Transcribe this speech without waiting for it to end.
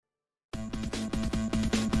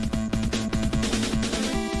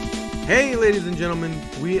Hey, ladies and gentlemen,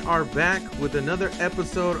 we are back with another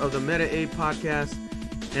episode of the Meta A podcast.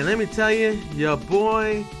 And let me tell you, your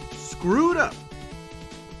boy screwed up.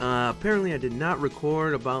 Apparently, I did not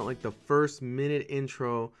record about like the first minute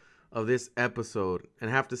intro of this episode. And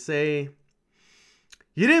I have to say,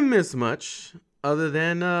 you didn't miss much other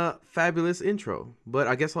than a fabulous intro. But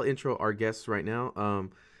I guess I'll intro our guests right now.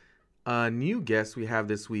 A new guest we have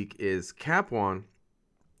this week is Kapwan,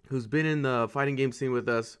 who's been in the fighting game scene with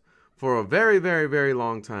us for a very, very, very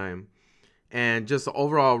long time. And just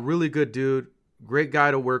overall, really good dude, great guy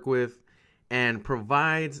to work with, and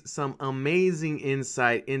provides some amazing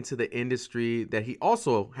insight into the industry that he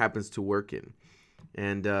also happens to work in.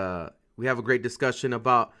 And we have a great discussion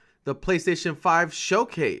about the PlayStation 5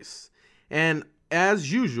 Showcase. And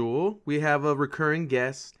as usual, we have a recurring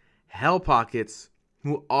guest, Hellpockets,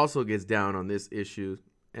 who also gets down on this issue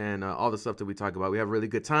and all the stuff that we talk about. We have a really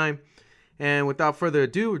good time. And without further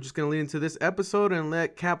ado, we're just going to lead into this episode and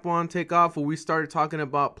let Kapwan take off where we started talking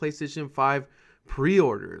about PlayStation 5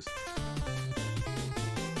 pre-orders.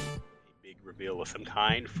 Big reveal of some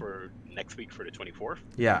kind for next week for the 24th.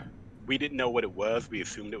 Yeah. We didn't know what it was. We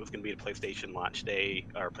assumed it was going to be the PlayStation launch day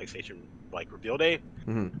or PlayStation reveal day.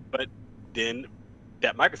 Mm-hmm. But then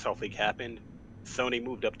that Microsoft leak happened. Sony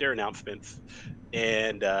moved up their announcements,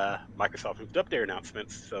 and Microsoft moved up their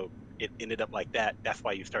announcements. So it ended up like that. That's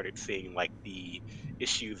why you started seeing like the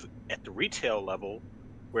issues at the retail level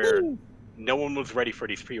where no one was ready for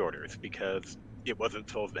these pre-orders because it wasn't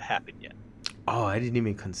supposed to happen yet. Oh, I didn't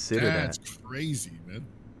even consider that. That's crazy, man.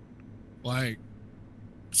 Like,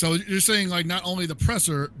 so you're saying like not only the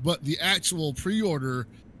presser, but the actual pre-order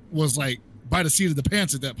was like by the seat of the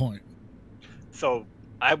pants at that point. So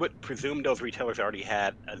I would presume those retailers already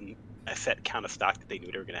had a set count of stock that they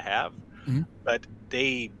knew they were going to have, but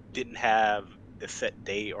they didn't have the set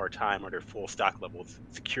day or time or their full stock levels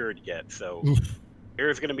secured yet. So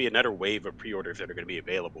there's going to be another wave of pre-orders that are going to be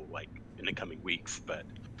available like in the coming weeks. But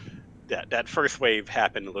that first wave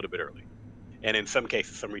happened a little bit early. And in some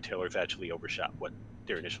cases, some retailers actually overshot what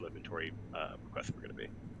their initial inventory requests were going to be.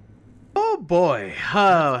 Oh boy.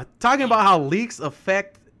 Talking about how leaks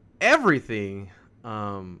affect everything.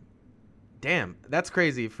 Damn, that's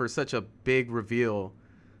crazy for such a big reveal.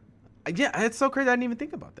 Yeah, it's so crazy. I didn't even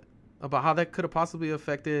think about that. About how that could have possibly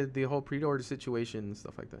affected the whole pre-order situation and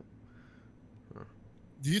stuff like that.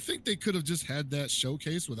 Do you think they could have just had that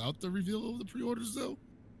showcase without the reveal of the pre-orders though?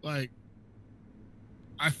 Like,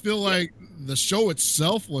 I feel like the show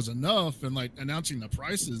itself was enough, and like announcing the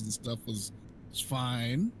prices and stuff was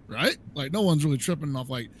fine, right? Like no one's really tripping off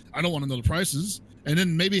like, I don't want to know the prices. And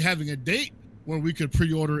then maybe having a date where we could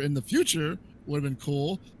pre-order in the future would have been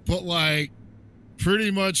cool. But like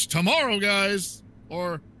pretty much tomorrow, guys,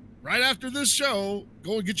 or right after this show,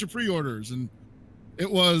 go and get your pre-orders. And it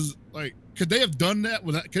was like, could they have done that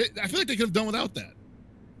without? I feel like they could have done without that.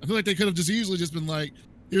 I feel like they could have just easily just been like,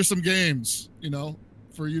 here's some games,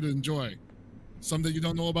 for you to enjoy. Some that you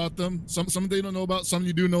don't know about them, some that you don't know about, some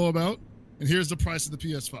you do know about, and here's the price of the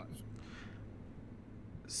PS5.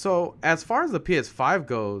 So as far as the PS5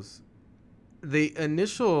 goes, the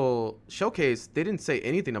initial showcase, they didn't say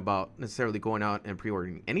anything about necessarily going out and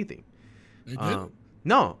pre-ordering anything. They did?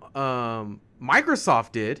 No.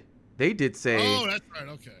 Microsoft did. They did say. Oh, that's right.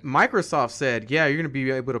 Okay. Microsoft said, yeah, you're going to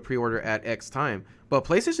be able to pre-order at X time. But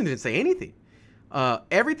PlayStation didn't say anything.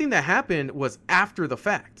 Everything that happened was after the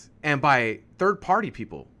fact and by third-party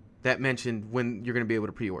people that mentioned when you're going to be able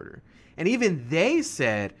to pre-order. And even they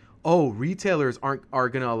said, retailers are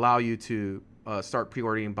going to allow you to start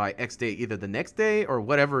pre-ordering by X day, either the next day or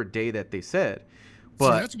whatever day that they said.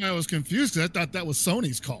 But that's why I was confused, because I thought that was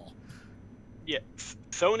Sony's call. Yeah,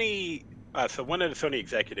 Sony. So one of the Sony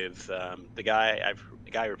executives, the guy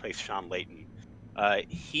who replaced Sean Layton,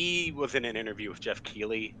 he was in an interview with Jeff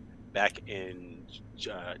Keighley back in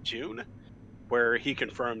June, where he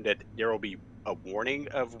confirmed that there will be a warning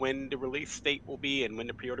of when the release date will be and when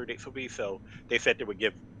the pre-order dates will be. So they said they would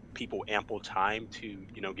give people ample time to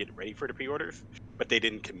get ready for the pre-orders, but they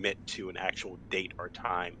didn't commit to an actual date or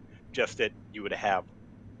time, just that you would have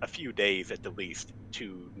a few days at the least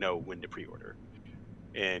to know when to pre-order.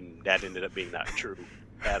 And that ended up being not true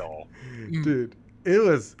at all. Dude, it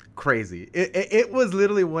was crazy. It was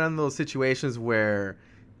literally one of those situations where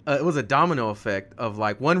it was a domino effect of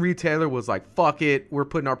like one retailer was like, fuck it, we're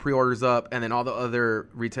putting our pre-orders up, and then all the other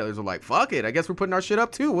retailers were like, fuck it, I guess we're putting our shit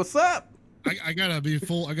up too, what's up? I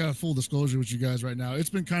gotta full disclosure with you guys right now. It's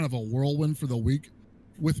been kind of a whirlwind for the week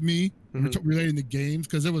with me relating to games,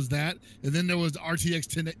 because there was that, and then there was the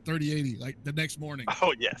RTX 3080 like the next morning.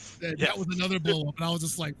 Oh yes, that was another blow up, and I was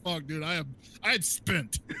just like, "Fuck, dude, I had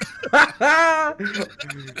spent."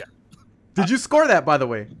 Did you score that, by the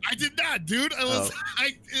way? I did not, dude.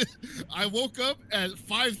 I woke up at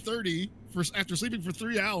 5:30 after sleeping for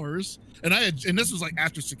 3 hours, and this was like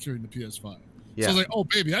after securing the PS5. Yeah. So I was like, oh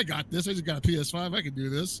baby, I got this. I just got a PS5. I can do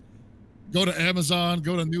this. Go to Amazon,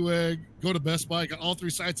 go to Newegg, go to Best Buy. Got all 3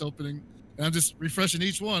 sites opening, and I'm just refreshing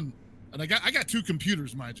each one. And I got 2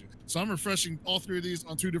 computers, mind you. So I'm refreshing all 3 of these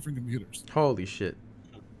on 2 different computers. Holy shit.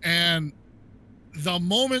 And the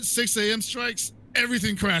moment 6 a.m. strikes,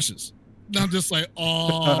 everything crashes. And I'm just like,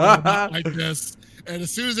 oh, I guess. And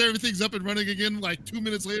as soon as everything's up and running again, like 2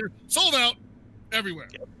 minutes later, sold out everywhere.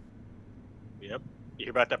 Yep. You hear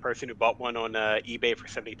about that person who bought one on eBay for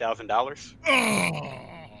 $70,000?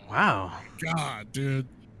 Oh, wow. God, dude.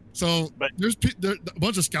 So there's a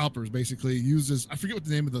bunch of scalpers basically uses, I forget what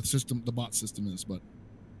the name of the system, the bot system is, but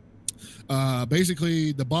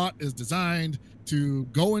basically the bot is designed to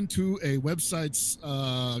go into a website's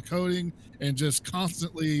coding and just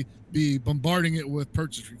constantly be bombarding it with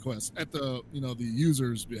purchase requests at the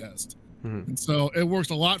user's behest. Mm-hmm. And so it works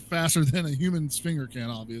a lot faster than a human's finger can,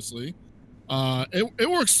 obviously. It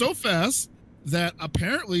works so fast that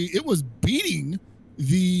apparently it was beating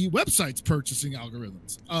the website's purchasing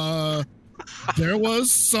algorithms. There was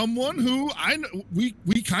someone who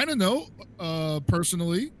we kind of know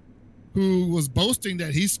personally, who was boasting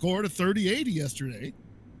that he scored a 3080 yesterday.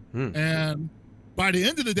 And by the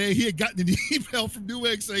end of the day, he had gotten an email from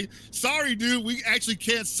Newegg saying, sorry, dude, we actually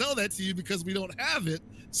can't sell that to you because we don't have it.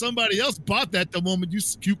 Somebody else bought that the moment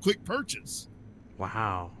you click purchase.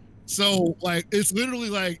 Wow. So, like, it's literally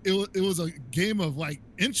like it was a game of, like,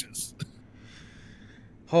 inches.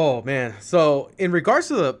 Oh, man. So, in regards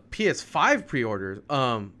to the PS5 pre-orders,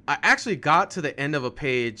 I actually got to the end of a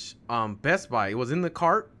page Best Buy. It was in the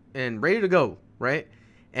cart and ready to go, right?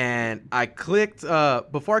 And I clicked,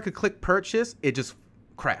 before I could click purchase, it just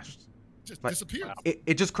crashed. Just disappeared.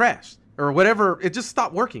 It just crashed or whatever. It just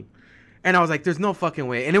stopped working. And I was like, there's no fucking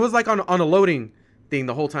way. And it was like on a loading thing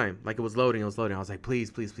the whole time. Like it was loading. I was like, please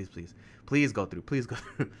go through. Please go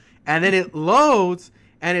through. And then it loads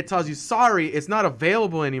and it tells you, sorry, it's not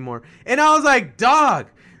available anymore. And I was like, dog,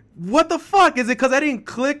 what the fuck? Is it because I didn't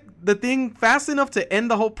click the thing fast enough to end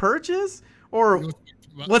the whole purchase? Or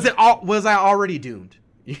was I already doomed?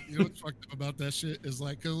 You know what's fucked up about that shit is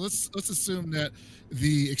like, let's assume that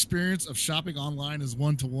the experience of shopping online is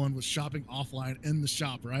 1-to-1 with shopping offline in the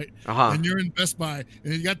shop, right? And you're in Best Buy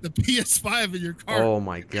and you got the PS5 in your cart. Oh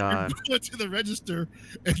my god! You go to the register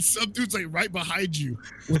and some dude's like right behind you,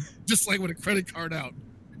 just like with a credit card out,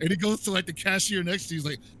 and he goes to like the cashier next to you. He's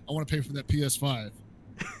like, "I want to pay for that PS5."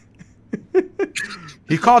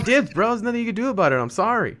 He called dibs, bro. There's nothing you can do about it. I'm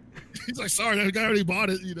sorry. He's like, sorry, that guy already bought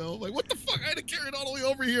it, Like, what the fuck? I had to carry it all the way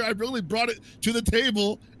over here. I really brought it to the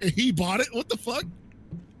table, and he bought it? What the fuck?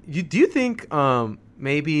 Do you think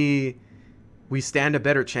maybe we stand a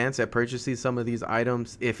better chance at purchasing some of these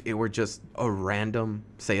items if it were just a random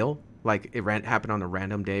sale? Like, it happened on a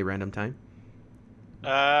random day, random time?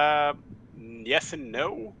 Yes and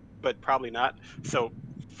no, but probably not. So,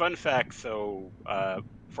 fun fact, for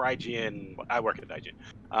IGN, I work at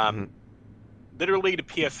IGN. Literally, the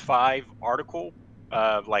PS5 article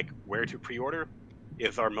of like where to pre-order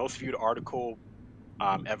is our most viewed article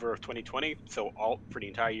ever of 2020. So all for the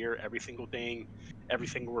entire year, every single thing, every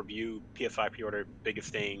single review, PS5 pre-order,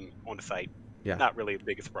 biggest thing on the site. Yeah. Not really the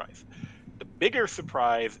biggest surprise. The bigger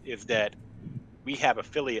surprise is that we have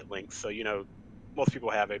affiliate links. So most people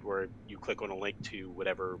have it where you click on a link to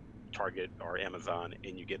whatever Target or Amazon,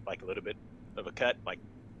 and you get like a little bit of a cut, like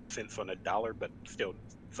cents on a dollar, but still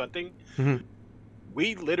something.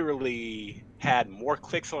 We literally had more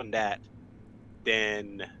clicks on that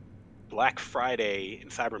than Black Friday and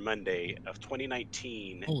Cyber Monday of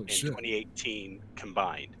 2019 and 2018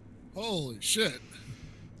 combined. Holy shit.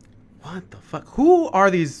 What the fuck? Who are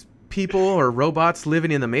these people or robots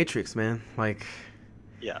living in the Matrix, man? Like,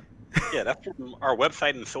 yeah, that's from our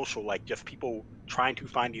website and social, like just people trying to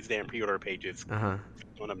find these damn pre-order pages on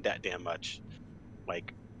them that damn much.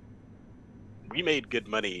 Like, we made good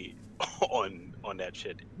money on that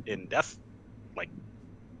shit, and that's like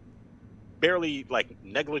barely like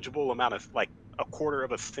negligible amount of like a quarter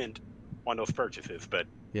of a cent on those purchases, but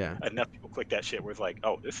yeah, enough people click that shit where it's like,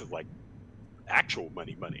 oh, this is like actual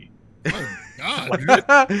money. Oh god.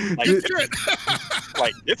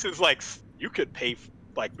 Like this is like you could pay,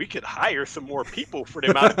 like we could hire some more people for the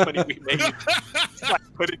amount of money we made, like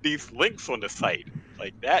putting these links on the site,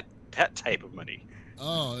 like that type of money.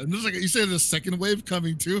 Oh, and there's like you said, the second wave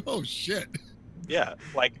coming too. Oh shit. Yeah,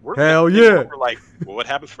 like we're like, well, what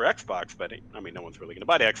happens for Xbox? But I mean, no one's really gonna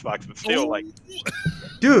buy the Xbox, but still, like,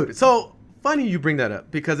 dude. So funny you bring that up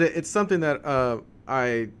because it's something that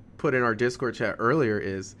I put in our Discord chat earlier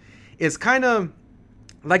is, it's kind of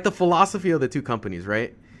like the philosophy of the two companies,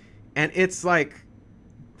 right? And it's like,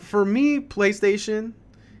 for me, PlayStation,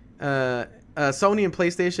 Sony and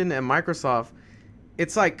PlayStation and Microsoft,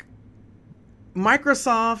 it's like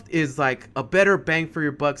Microsoft is like a better bang for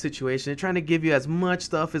your buck situation. They're trying to give you as much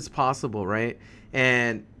stuff as possible, right?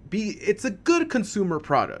 And it's a good consumer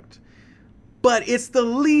product, but it's the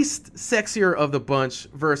least sexier of the bunch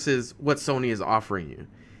versus what Sony is offering you.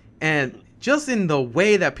 And just in the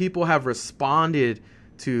way that people have responded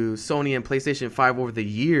to Sony and PlayStation 5 over the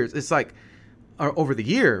years, it's like, over the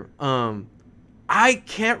year, I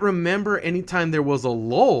can't remember any time there was a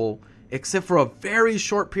lull, except for a very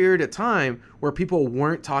short period of time where people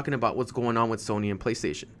weren't talking about what's going on with Sony and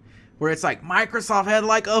PlayStation. Where it's like Microsoft had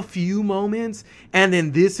like a few moments, and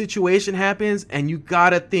then this situation happens, and you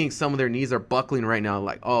gotta think some of their knees are buckling right now.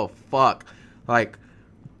 Like, oh fuck, like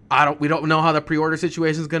we don't know how the pre-order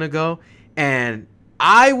situation is gonna go. And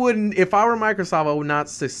I wouldn't, if I were Microsoft, I would not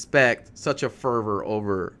suspect such a fervor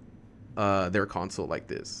over their console like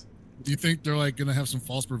this. Do you think they're like gonna have some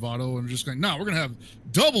false bravado and just going, no, we're gonna have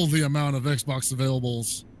double the amount of Xboxes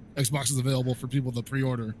available for people to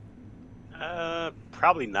pre-order?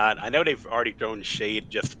 Probably not. I know they've already thrown shade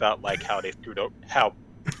just about like how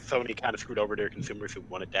Sony kind of screwed over their consumers who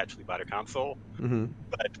wanted to actually buy their console. Mm-hmm.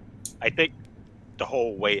 But I think the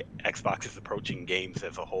whole way Xbox is approaching games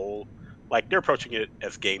as a whole, like they're approaching it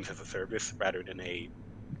as games as a service rather than a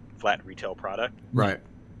flat retail product. Right.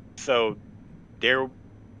 So they're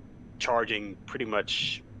charging pretty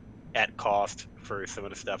much at cost for some of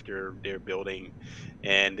the stuff they're building,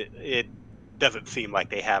 and it doesn't seem like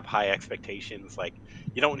they have high expectations. Like,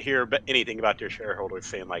 you don't hear anything about their shareholders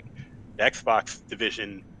saying like the Xbox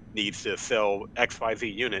division needs to sell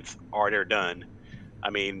XYZ units or they're done.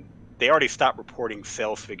 I mean, they already stopped reporting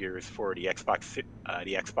sales figures for the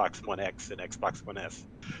Xbox One X and Xbox One S.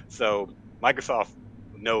 So Microsoft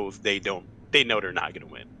knows they know they're not going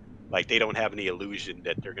to win. Like, they don't have any illusion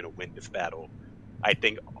that they're going to win this battle. I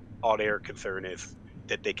think all their concern is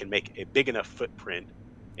that they can make a big enough footprint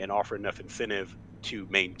and offer enough incentive to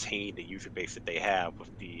maintain the user base that they have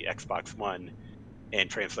with the Xbox One and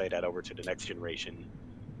translate that over to the next generation,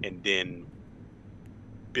 and then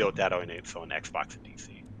build that on its own Xbox and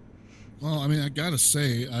PC. Well, I mean, I gotta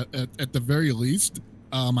say, at the very least,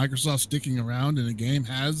 Microsoft sticking around in a game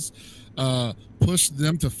has pushed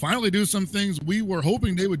them to finally do some things we were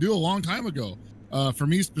hoping they would do a long time ago. For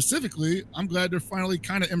me specifically, I'm glad they're finally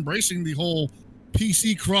kind of embracing the whole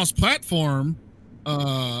PC cross-platform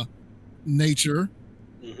nature.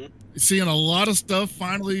 Mm-hmm. Seeing a lot of stuff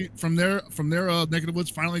finally from their neck of the woods,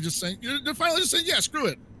 finally just saying, yeah, screw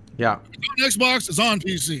it. Yeah, it's on Xbox, it's on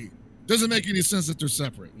PC. Doesn't make any sense that they're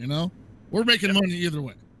separate. We're making money either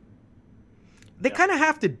way. They kind of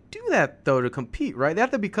have to do that though to compete, right? They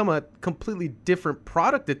have to become a completely different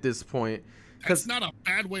product at this point. That's not a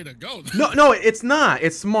bad way to go. No, it's not.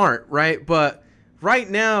 It's smart, right? But right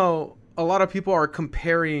now, a lot of people are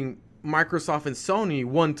comparing Microsoft and Sony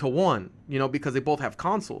 1-to-1, because they both have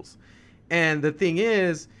consoles. And the thing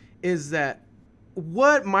is that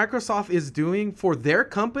what Microsoft is doing for their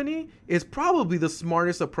company is probably the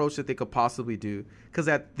smartest approach that they could possibly do. Because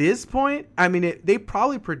at this point, I mean, they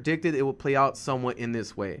probably predicted it would play out somewhat in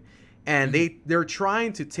this way. And they're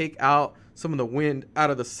trying to take out some of the wind out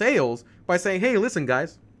of the sails by saying, hey, listen,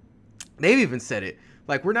 guys, they've even said it.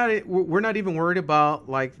 Like, we're not even worried about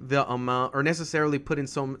like the amount or necessarily putting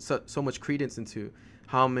so much credence into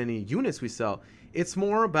how many units we sell. It's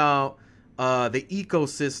more about the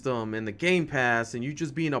ecosystem and the Game Pass, and you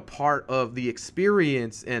just being a part of the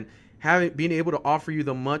experience and being able to offer you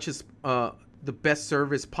the best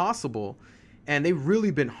service possible. And they've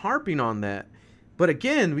really been harping on that. But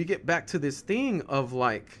again, we get back to this thing of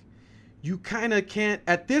like, you kind of can't,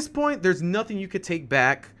 at this point, there's nothing you could take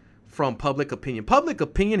back from public opinion. Public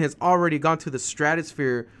opinion has already gone to the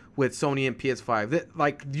stratosphere with Sony and PS5.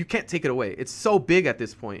 Like, you can't take it away. It's so big at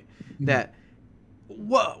this point that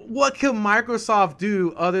what can Microsoft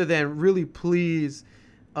do other than really please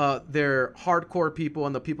their hardcore people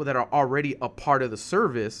and the people that are already a part of the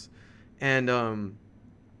service? And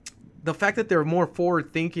the fact that they're more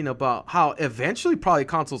forward thinking about how eventually probably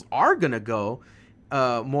consoles are going to go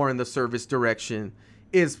more in the service direction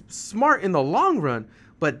is smart in the long run.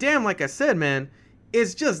 But damn, like I said, man,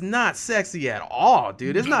 it's just not sexy at all,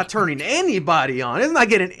 dude. It's not turning anybody on. It's not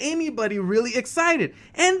getting anybody really excited.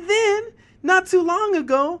 And then, not too long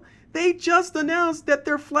ago, they just announced that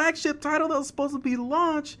their flagship title that was supposed to be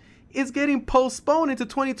launched is getting postponed into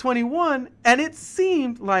 2021. And it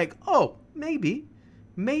seemed like, oh, maybe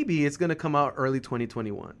it's going to come out early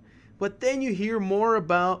 2021. But then you hear more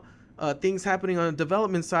about things happening on the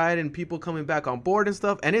development side and people coming back on board and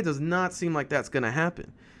stuff, and it does not seem like that's going to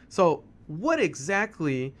happen. So what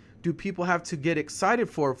exactly do people have to get excited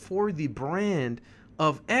for the brand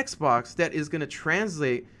of Xbox that is going to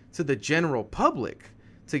translate to the general public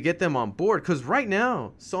to get them on board? Because right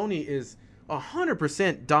now, Sony is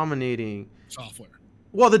 100% dominating software.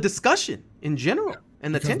 Well, the discussion in general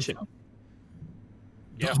and the tension.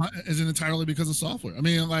 Is it entirely because of software? I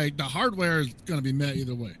mean, like, the hardware is going to be met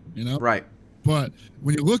either way, you know? Right. But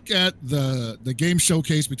when you look at the game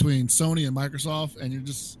showcase between Sony and Microsoft, and you're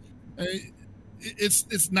just,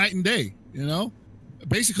 it's night and day, you know?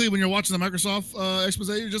 Basically, when you're watching the Microsoft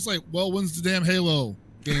expose, you're just like, well, when's the damn Halo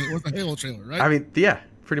game? What's the Halo trailer, right? I mean, yeah,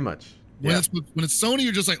 pretty much. When it's Sony,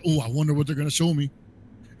 you're just like, oh, I wonder what they're going to show me.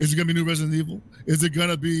 Is it going to be new Resident Evil? Is it going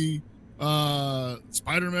to be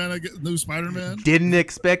Spider-Man? New Spider-Man? Didn't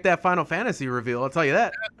expect that Final Fantasy reveal, I'll tell you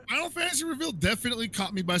that. Final Fantasy reveal definitely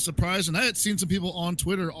caught me by surprise, and I had seen some people on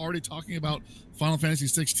Twitter already talking about Final Fantasy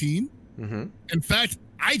 16. Mm-hmm. In fact,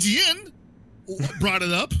 IGN brought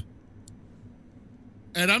it up,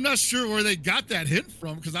 and I'm not sure where they got that hint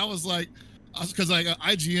from, because IGN,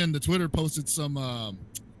 the Twitter posted some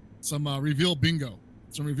reveal bingo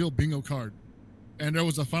card, and there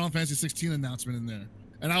was a Final Fantasy 16 announcement in there,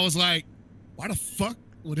 and I was like, why the fuck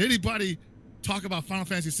would anybody talk about Final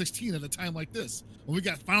Fantasy 16 at a time like this when we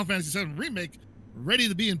got Final Fantasy 7 remake ready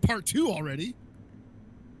to be in part 2 already?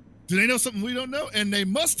 Do they know something we don't know? And they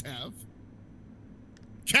must have.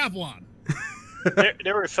 Kapwan.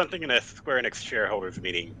 There was something in a Square Enix shareholders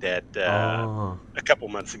meeting that a couple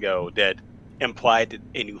months ago that implied that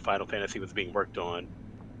a new Final Fantasy was being worked on,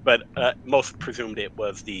 but most presumed it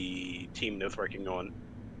was the team that was working on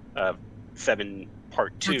 7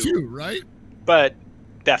 Part 2. Part 2, right? But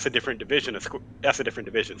that's a different division. That's a different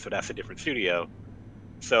division, so that's a different studio.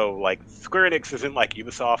 So, like, Square Enix isn't like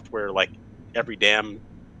Ubisoft, where like every damn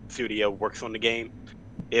studio works on the game.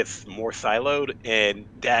 It's more siloed, and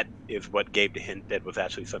that is what gave the hint that was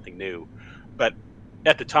actually something new. But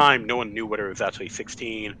at the time, no one knew whether it was actually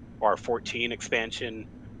 16 or 14 expansion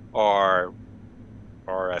or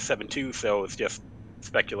 7.2, so it's just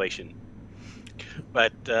speculation.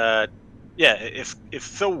 But yeah, it's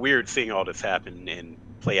so weird seeing all this happen and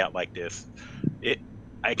play out like this.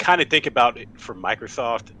 I kind of think about it for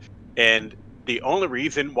Microsoft, and the only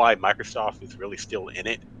reason why Microsoft is really still in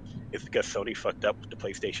it is because Sony fucked up with the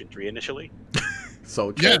PlayStation 3 initially.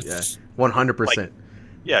 So true, yes. Yeah, 100%. Like,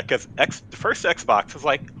 yeah, because the first Xbox was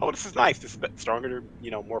like, oh, this is nice. This is stronger,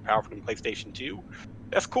 more powerful than PlayStation 2.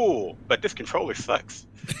 That's cool, but this controller sucks.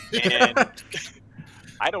 And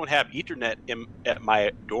I don't have Ethernet at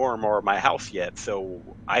my dorm or my house yet, so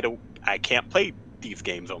I can't play these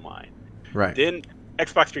games online. Right. Then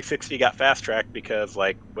Xbox 360 got fast-tracked because,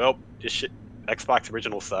 like, well, this shit, Xbox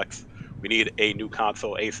original sucks. We need a new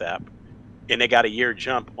console ASAP. And they got a year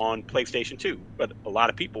jump on PlayStation 2. But a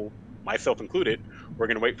lot of people, myself included, were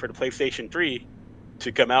going to wait for the PlayStation 3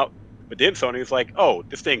 to come out. But then Sony was like, oh,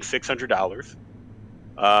 this thing's $600.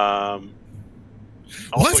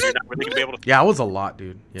 Also, you're not really going to be able to... Yeah, it was a lot,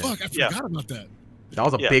 dude. Yeah. Fuck, I forgot about that. That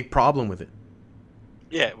was a big problem with it.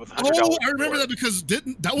 Yeah, it was $100. Oh, I remember that, because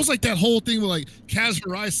that was like that whole thing where, like, Kaz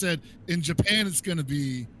Hirai said in Japan it's going to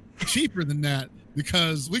be cheaper than that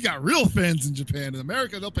because we got real fans in Japan. In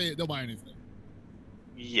America, they'll buy anything.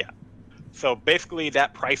 Yeah. So basically,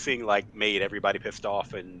 that pricing like made everybody pissed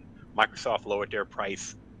off, and Microsoft lowered their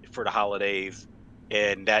price for the holidays,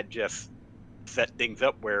 and that just set things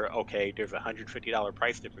up where, okay, there's a $150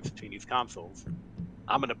 price difference between these consoles.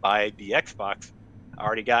 I'm gonna buy the Xbox. I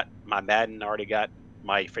already got my Madden. I already got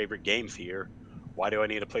my favorite games here. Why do I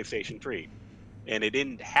need a PlayStation 3? And it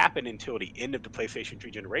didn't happen until the end of the PlayStation 3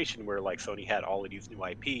 generation, where like Sony had all of these new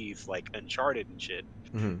IPs like Uncharted and shit,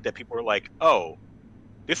 that people were like, oh,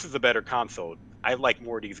 this is a better console. I like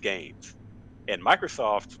more of these games. And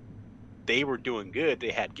Microsoft, they were doing good. They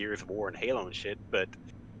had Gears of War and Halo and shit, but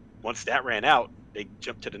once that ran out, they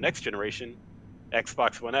jumped to the next generation,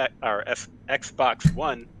 Xbox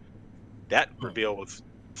One. That reveal was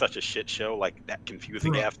such a shit show, like that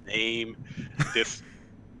confusing ass name. This,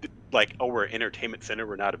 like, oh, we're an entertainment center,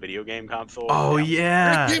 we're not a video game console. Oh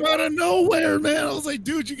yeah, it came out of nowhere, man. I was like,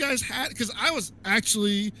 dude, you guys had, because I was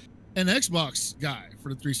actually an Xbox guy for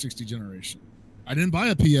the 360 generation. I didn't buy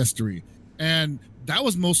a PS3, and that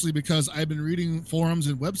was mostly because I've been reading forums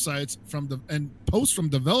and websites and posts from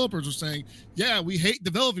developers were saying, yeah, we hate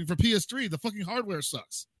developing for PS3. The fucking hardware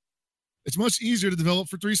sucks. It's much easier to develop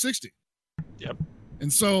for 360. Yep.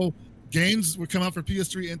 And so games would come out for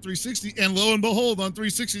PS3 and 360, and lo and behold, on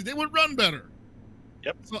 360, they would run better.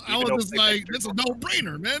 Yep. So I was just like, this is a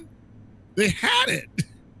no-brainer, man. They had it.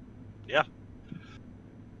 Yeah.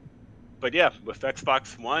 But yeah, with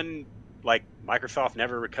Xbox One, like Microsoft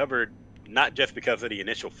never recovered, not just because of the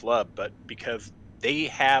initial flub, but because they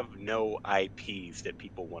have no IPs that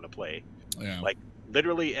people want to play. Yeah. Like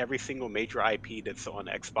literally every single major IP that's on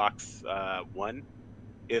Xbox One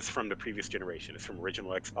is from the previous generation. It's from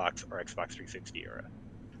original Xbox or Xbox 360 era.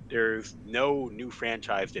 There's no new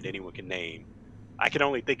franchise that anyone can name. I can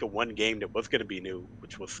only think of one game that was going to be new,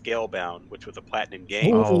 which was Scalebound, which was a platinum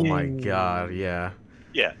game. Oh my god, yeah.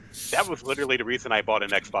 Yeah, that was literally the reason I bought an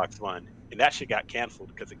Xbox One, and that shit got canceled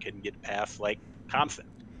because it couldn't get past like concept.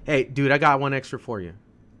 Hey, dude, I got one extra for you.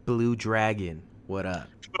 Blue Dragon, what up?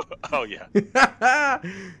 Oh yeah.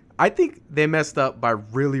 I think they messed up by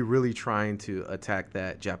really, really trying to attack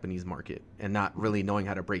that Japanese market and not really knowing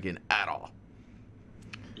how to break in at all.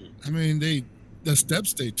 I mean, the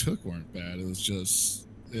steps they took weren't bad. It was just,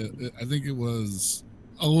 I think it was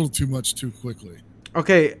a little too much too quickly.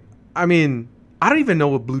 Okay, I mean, I don't even know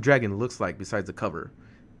what Blue Dragon looks like besides the cover.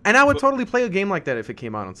 And I would totally play a game like that if it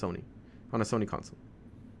came out on a Sony console.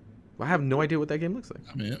 I have no idea what that game looks like.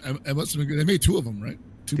 I mean, it must have been good. They made two of them, right?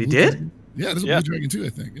 They did? Dragon. Yeah, there's a Blue Dragon 2, I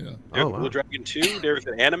think. Yeah. There's Blue Dragon 2. There was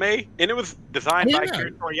an anime, and it was designed by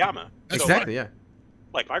Akira Toriyama. Exactly, so,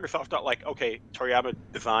 like Microsoft thought, like, okay, Toriyama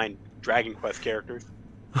designed Dragon Quest characters.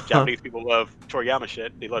 Japanese people love Toriyama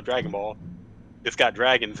shit. They love Dragon Ball. It's got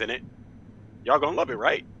dragons in it. Y'all gonna love it,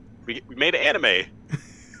 right? We made an anime,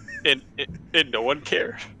 and no one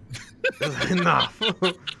cared. Nah,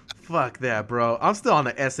 fuck that, bro. I'm still on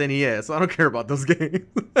the SNES, so I don't care about those games.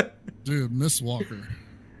 Dude, Miss Walker.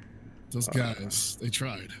 Those guys, they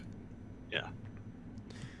tried. Yeah.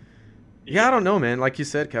 Yeah, I don't know, man. Like you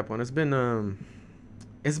said, Kapwan, it's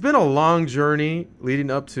been a long journey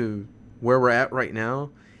leading up to where we're at right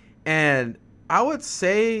now. And I would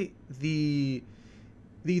say the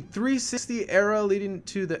 360 era leading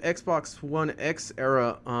to the Xbox One X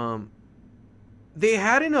era, they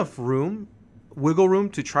had enough wiggle room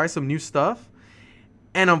to try some new stuff.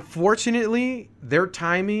 And unfortunately, their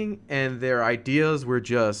timing and their ideas were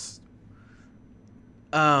just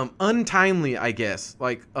untimely, I guess.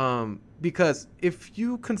 Like, because if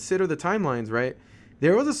you consider the timelines, right,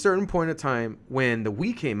 there was a certain point of time when the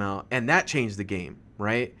Wii came out and that changed the game,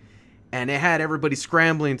 right? And it had everybody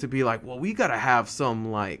scrambling to be like, well, we got to have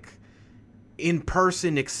some like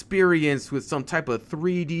in-person experience with some type of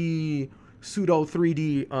 3D, pseudo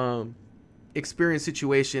 3D experience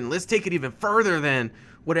situation. Let's take it even further than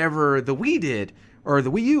whatever the Wii did, or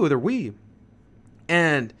the Wii U or the Wii.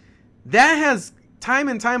 And that has time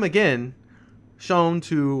and time again shown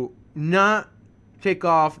to not take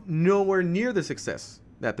off nowhere near the success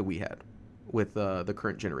that the Wii had with the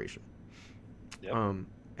current generation. Yep.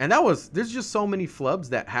 And there's just so many flubs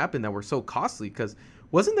that happened that were so costly, because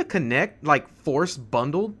wasn't the Kinect like forced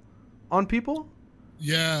bundled on people?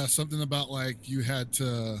 Yeah, something about like you had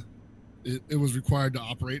to, it was required to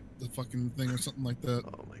operate the fucking thing or something like that.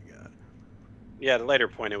 Oh my god. Yeah, at a later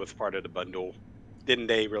point it was part of the bundle. Didn't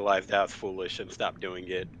they realize that was foolish and stop doing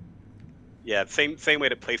it? Yeah, same way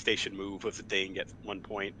that PlayStation Move was a thing at one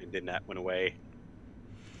point, and then that went away.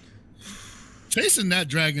 Chasing that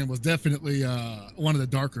dragon was definitely one of the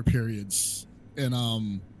darker periods in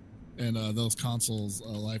those consoles'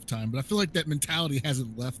 lifetime. But I feel like that mentality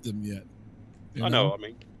hasn't left them yet. No,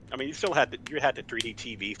 I mean, you still had the 3D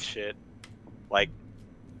TV shit. Like,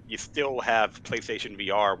 you still have PlayStation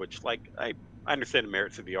VR, which like I understand the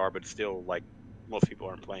merits of VR, but still like most people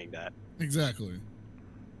aren't playing that. Exactly.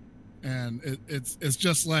 And it's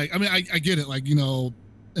just like, I mean, I get it. Like, you know,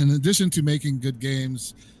 in addition to making good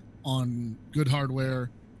games on good hardware,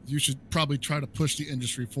 you should probably try to push the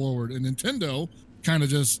industry forward. And Nintendo kind of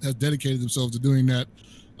just has dedicated themselves to doing that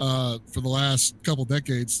for the last couple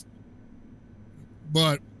decades.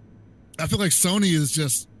 But I feel like Sony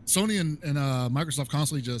and Microsoft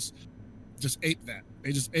constantly just ape that.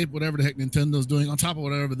 They just ape whatever the heck Nintendo's doing on top of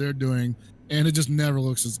whatever they're doing, and it just never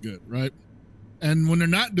looks as good, right? And when they're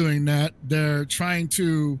not doing that, they're trying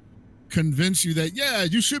to convince you that, yeah,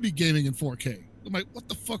 you should be gaming in 4K. I'm like, what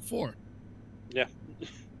the fuck for? Yeah.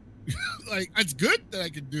 Like, it's good that I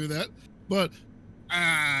can do that, but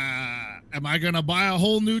am I going to buy a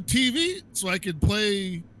whole new TV so I can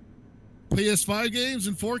play PS5 games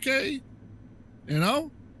in 4K? You know?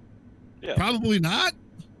 Yeah. Probably not.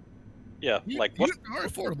 Yeah, like what are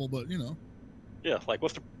affordable, but you know. Yeah, like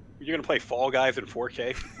you're gonna play Fall Guys in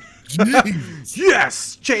 4K?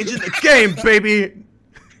 Yes, changing the game, baby.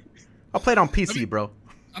 I'll play it on PC, bro.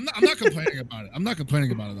 I'm not complaining about it. I'm not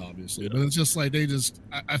complaining about it, obviously, but it's just like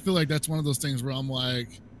I feel like that's one of those things where I'm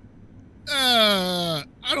like, I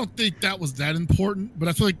don't think that was that important, but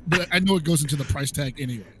I feel like I know it goes into the price tag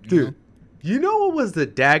anyway. Dude, you know what was the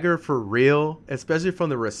dagger for real, especially from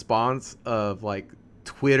the response of like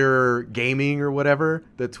Twitter gaming or whatever,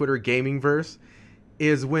 the Twitter gaming verse,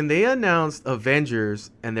 is when they announced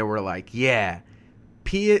Avengers and they were like, yeah,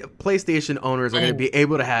 PlayStation owners are going to be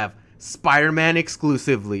able to have Spider-Man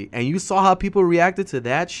exclusively, and you saw how people reacted to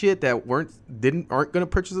that shit that aren't going to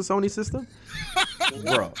purchase a Sony system.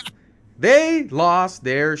 Bro, they lost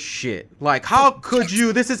their shit. Like, how could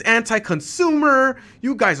you? This is anti-consumer.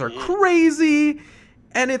 You guys are crazy.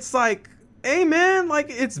 And it's like, hey man, like,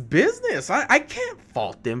 it's business. I can't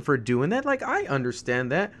fault them for doing that. Like, I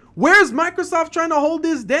understand that. Where's Microsoft trying to hold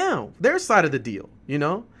this down? Their side of the deal, you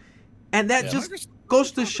know? And that just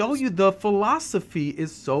goes to show you the philosophy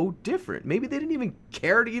is so different. Maybe they didn't even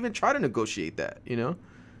care to even try to negotiate that, you know?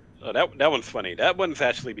 Oh, that one's funny. That one's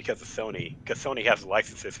actually because of Sony, because Sony has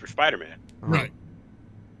licenses for Spider-Man. Right.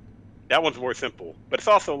 That one's more simple. But it's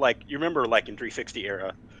also like, you remember like in 360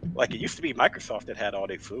 era, like it used to be Microsoft that had all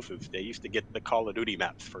the exclusives. They used to get the Call of Duty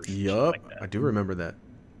maps first. Yup, like I do remember that.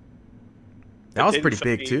 That was pretty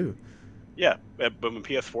big too. Yeah, but when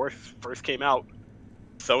PS4 first came out,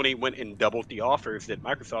 Sony went and doubled the offers that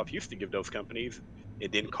Microsoft used to give those companies,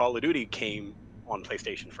 and then Call of Duty came on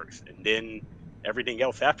PlayStation first, and then everything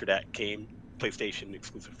else after that came PlayStation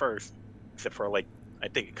exclusive first, except for like I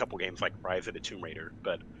think a couple games like Rise of the Tomb Raider,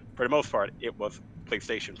 but for the most part it was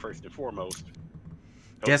PlayStation first and foremost.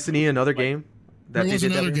 Destiny, another game. There was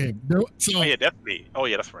another game. Oh yeah, Destiny. Oh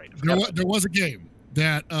yeah, that's right. There was a game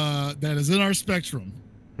that is in our spectrum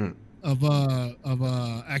of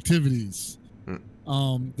activities.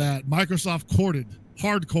 That Microsoft courted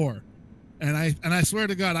hardcore, and I swear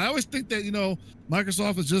to God, I always think that, you know,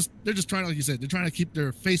 Microsoft is they're just trying to, like you said, they're trying to keep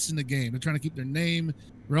their face in the game. They're trying to keep their name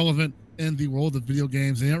relevant in the world of video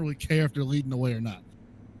games. They don't really care if they're leading the way or not,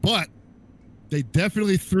 but they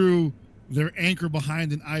definitely threw their anchor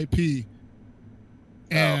behind an IP,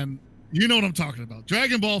 and you know what I'm talking about.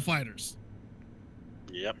 Dragon Ball Fighters.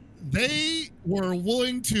 Yep. They were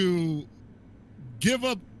willing to give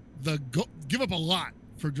up a lot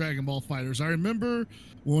for Dragon Ball Fighters. I remember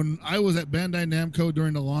when I was at Bandai Namco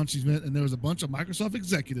during the launch event, and there was a bunch of Microsoft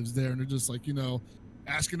executives there, and they're just like, you know,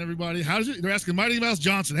 asking everybody, they're asking Mighty Mouse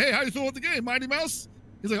Johnson, hey, how do you feel with the game, Mighty Mouse?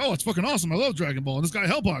 He's like, oh, it's fucking awesome. I love Dragon Ball. And this guy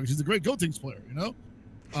Hellpockets, he's a great Go-Tings player, you know?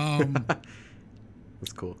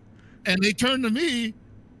 That's cool. And they turned to me,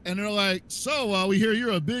 and they're like, so we hear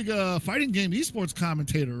you're a big fighting game esports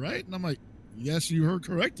commentator, right? And I'm like, yes, you heard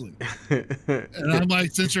correctly. And I'm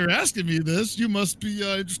like, since you're asking me this, you must be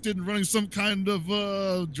interested in running some kind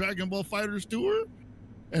of Dragon Ball Fighters tour.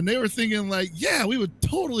 And they were thinking like, yeah, we would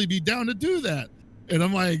totally be down to do that. And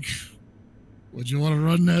I'm like, would you want to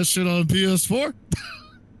run that shit on PS4?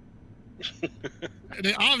 And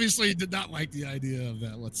they obviously did not like the idea of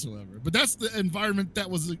that whatsoever. But that's the environment that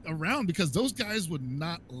was around, because those guys would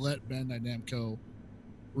not let Bandai Namco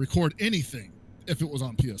record anything if it was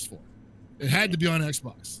on PS4. It had to be on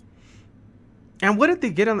Xbox. And what did they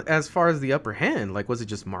get on as far as the upper hand? Like, was it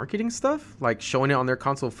just marketing stuff? Like showing it on their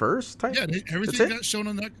console first type? Yeah, everything got shown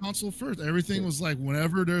on that console first. Everything was like,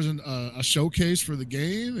 whenever there's a showcase for the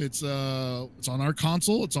game, it's on our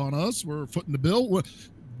console, it's on us. We're footing the bill.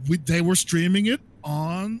 They were streaming it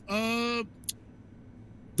on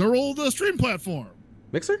their old stream platform.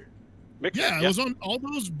 Mixer? Yeah, it was on all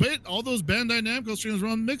those Bandai Namco streams were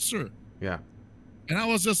on Mixer. Yeah. And I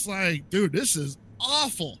was just like, dude, this is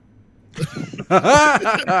awful.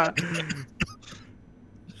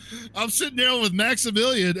 I'm sitting there with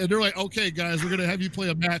Maximilian, and they're like, okay, guys, we're going to have you play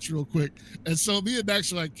a match real quick. And so me and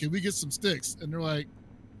Max are like, can we get some sticks? And they're like,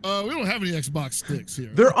 we don't have any Xbox sticks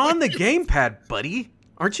here. They're on the gamepad, buddy.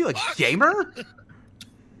 Aren't you a gamer?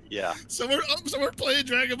 Yeah. So we're playing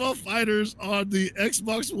Dragon Ball Fighters on the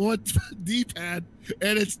Xbox One D-pad,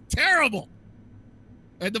 and it's terrible.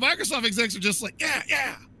 And the Microsoft execs are just like,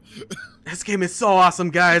 yeah. This game is so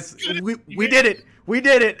awesome, guys. We did it. We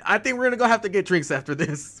did it. I think we're going to go have to get drinks after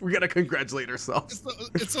this. We got to congratulate ourselves.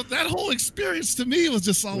 So that whole experience to me was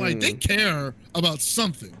just all like, they care about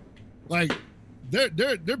something. Like,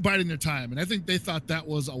 they're biding their time. And I think they thought that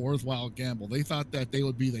was a worthwhile gamble. They thought that they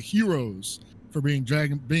would be the heroes for being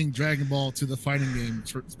Dragon Ball to the fighting game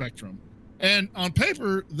spectrum. And on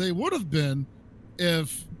paper, they would have been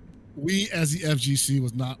if we as the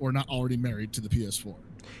FGC were not already married to the PS4.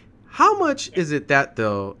 How much is it that,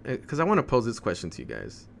 though? Because I want to pose this question to you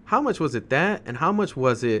guys. How much was it that, and how much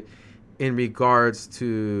was it in regards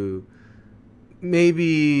to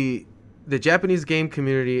maybe the Japanese game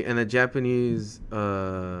community and the Japanese,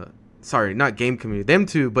 not game community, them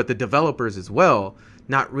two, but the developers as well,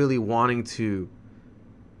 not really wanting to,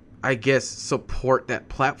 I guess, support that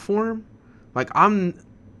platform. Like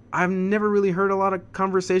I've never really heard a lot of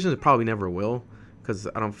conversations. Probably never will, because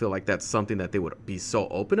I don't feel like that's something that they would be so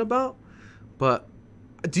open about. But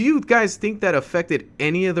do you guys think that affected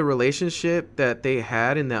any of the relationship that they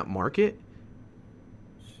had in that market?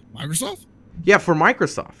 Microsoft? Yeah, for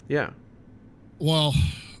Microsoft. Yeah. Well,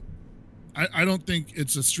 I don't think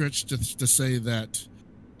it's a stretch to say that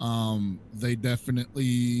they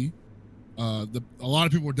definitely a lot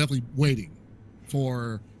of people were definitely waiting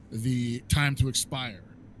for the time to expire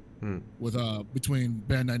with between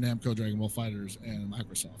Bandai Namco, Dragon Ball Fighters, and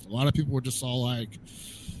Microsoft. A lot of people were just all like,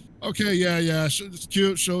 okay, yeah, it's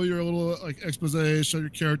cute, show your little like expose, show your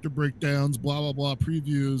character breakdowns, blah blah blah,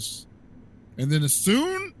 previews. And then as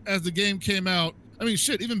soon as the game came out, I mean,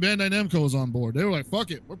 shit, even Bandai Namco was on board. They were like,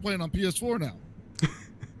 fuck it, we're playing on PS4 now.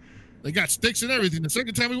 They got sticks and everything. The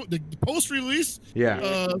second time we went, the post-release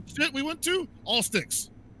shit we went to, all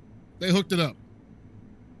sticks. They hooked it up.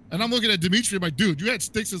 And I'm looking at Debauchery, I'm like, dude, you had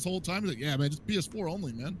sticks this whole time? He's like, yeah, man, just PS4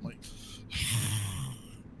 only, man. I'm like,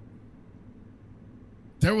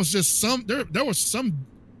 there was just some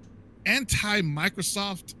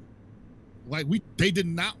anti-Microsoft. Like they did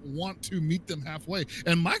not want to meet them halfway,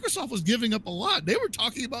 and Microsoft was giving up a lot. They were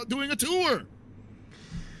talking about doing a tour.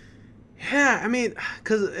 Yeah, I mean,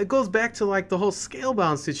 because it goes back to like the whole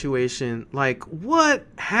Scalebound situation. Like, what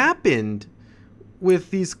happened with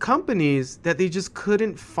these companies that they just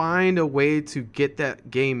couldn't find a way to get that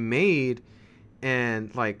game made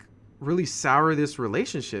and like really sour this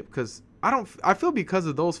relationship? Because I feel because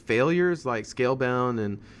of those failures like Scalebound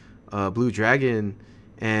and Blue Dragon,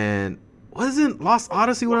 and wasn't Lost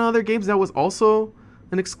Odyssey one of the other games that was also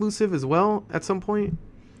an exclusive as well at some point?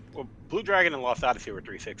 Well, Blue Dragon and Lost Odyssey were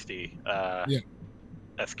 360. Yeah.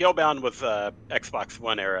 Scalebound was Xbox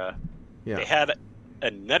One era. Yeah. They had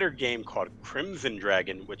another game called Crimson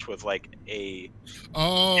Dragon, which was like a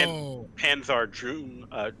Panzer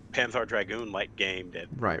Dragoon like game that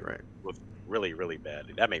was really, really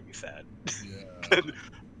bad. That made me sad. Yeah.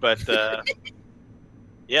 But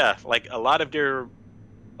yeah, like a lot of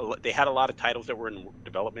they had a lot of titles that were in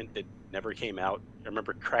development that never came out. I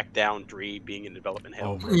remember Crackdown 3 being in development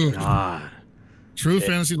hell. Oh my god. True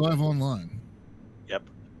Fantasy Live Online. Yep.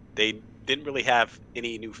 They didn't really have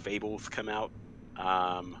any new Fables come out.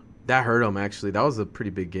 That hurt them, actually. That was a pretty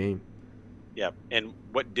big game. Yep. And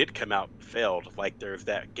what did come out failed. Like there's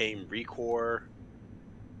that game Recore.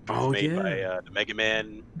 Made by the Mega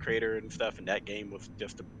Man creator and stuff, and that game was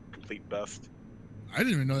just a complete bust. I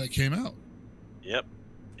didn't even know that came out. Yep.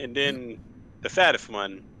 And then the saddest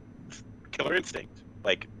one, Killer Instinct.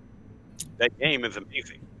 Like, that game is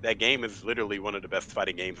amazing. That game is literally one of the best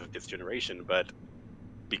fighting games of this generation, but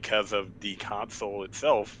because of the console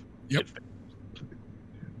itself, it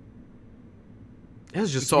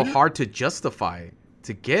was just so hard to justify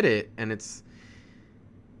to get it, and it's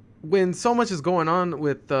when so much is going on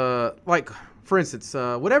with like, for instance,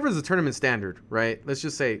 whatever is the tournament standard, right? Let's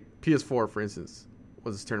just say PS4, for instance,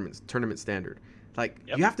 was tournament standard. Like,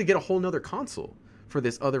 you have to get a whole nother console for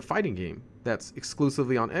this other fighting game that's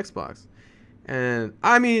exclusively on Xbox. And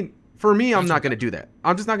I mean, for me, I'm not going to do that.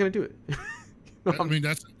 I'm just not going to do it. I mean,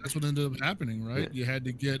 that's what ended up happening, right? Yeah. You had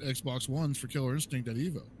to get Xbox Ones for Killer Instinct at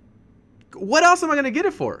EVO. What else am I going to get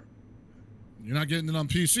it for? You're not getting it on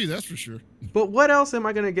PC, that's for sure. But what else am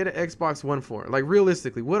I going to get an Xbox One for? Like,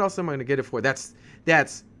 realistically, what else am I going to get it for that's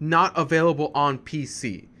not available on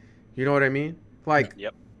PC? You know what I mean? Like,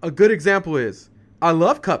 a good example is, I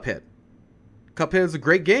love Cuphead. Cuphead is a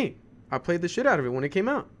great game. I played the shit out of it when it came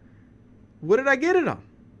out. What did I get it on?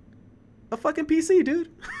 A fucking PC,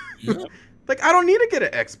 dude. Yeah. Like, I don't need to get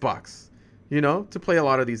an Xbox, to play a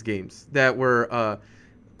lot of these games that were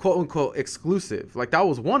quote unquote exclusive. Like, that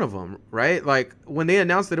was one of them, right? Like, when they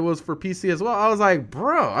announced that it was for PC as well, I was like,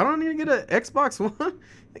 bro, I don't need to get an Xbox One.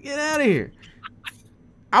 Get out of here.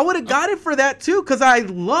 I would have got it for that too, because I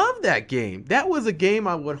love that game. That was a game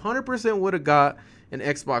I would 100% would have got an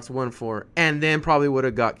Xbox One for, and then probably would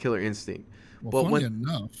have got Killer Instinct. Well, funny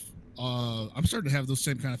enough, I'm starting to have those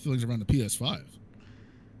same kind of feelings around the PS5,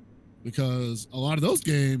 because a lot of those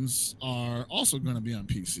games are also going to be on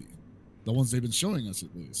PC. The ones they've been showing us,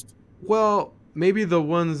 at least. Well, maybe the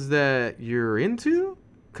ones that you're into,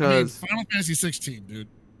 because Final Fantasy 16, dude.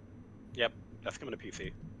 Yep, that's coming to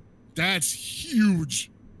PC. That's huge.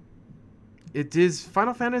 It is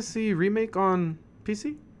Final Fantasy remake on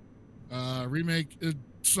PC? Remake.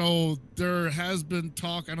 So there has been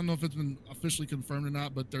talk. I don't know if it's been officially confirmed or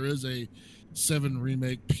not, but there is a 7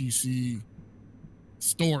 remake PC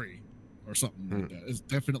story or something like that. It's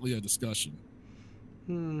definitely a discussion.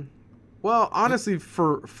 Well, honestly,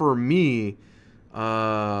 for me,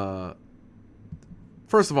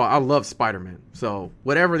 first of all, I love Spider-Man. So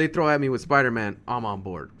whatever they throw at me with Spider-Man, I'm on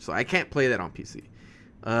board. So I can't play that on PC.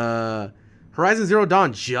 Horizon Zero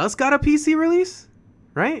Dawn just got a PC release,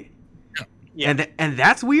 right? Yeah. And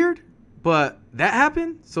that's weird, but that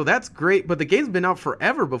happened. So that's great. But the game's been out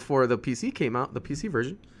forever before the PC came out, the PC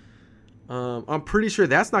version. I'm pretty sure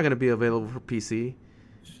that's not going to be available for PC.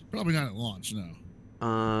 Probably not at launch, no.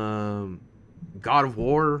 God of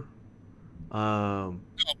War.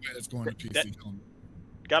 It's going to PC.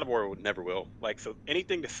 God of War never will. Like, so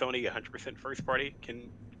anything that's Sony 100% first party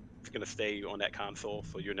it's going to stay on that console,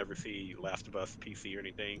 so you'll never see Last of Us PC or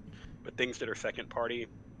anything. But things that are second party,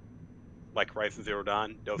 like Horizon Zero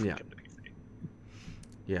Dawn, those can come to PC.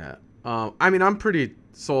 Yeah. I mean, I'm pretty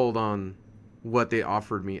sold on what they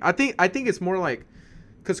offered me. I think it's more like,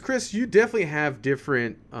 because Chris, you definitely have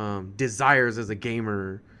different desires as a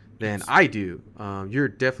gamer than I do. You're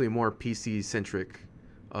definitely more PC centric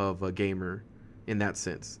of a gamer in that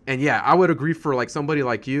sense. And yeah, I would agree for like somebody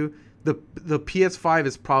like you, the PS5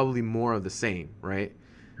 is probably more of the same, right?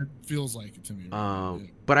 It feels like it to me. Right?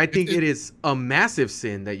 But I think it is a massive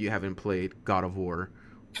sin that you haven't played God of War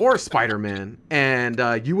or Spider-Man,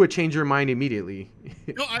 and you would change your mind immediately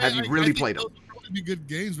had you really played them. Be good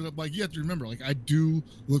games, but like you have to remember, like I do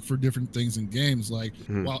look for different things in games. Like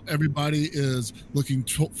while everybody is looking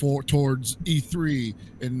towards E3,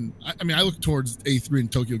 and I mean I look towards A3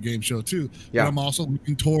 and Tokyo Game Show too. Yeah. But I'm also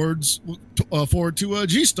looking forward to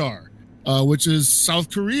G-Star, which is South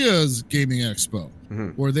Korea's gaming expo,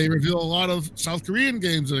 where they reveal a lot of South Korean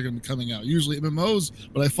games that are going to be coming out. Usually MMOs,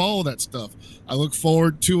 but I follow that stuff. I look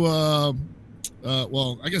forward to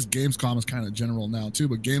well, I guess Gamescom is kind of general now too,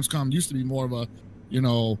 but Gamescom used to be more of a,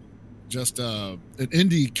 just an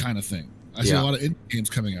indie kind of thing. I see a lot of indie games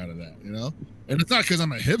coming out of that, and it's not because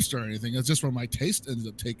I'm a hipster or anything. It's just where my taste ends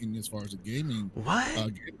up taking as far as the gaming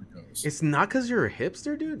gamer goes. It's not because you're a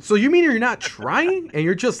hipster, dude? So you mean you're not trying and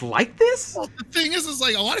you're just like this? Well, the thing is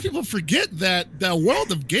like a lot of people forget that the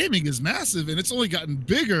world of gaming is massive and it's only gotten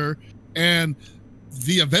bigger, and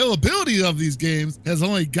the availability of these games has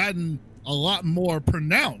only gotten a lot more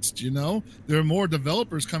pronounced. There are more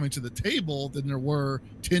developers coming to the table than there were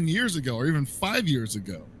 10 years ago or even 5 years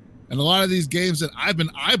ago, and a lot of these games that I've been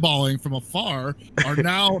eyeballing from afar are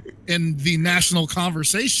now in the national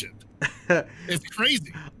conversation. It's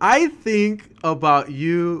crazy. I think about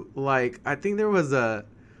you like, I think there was a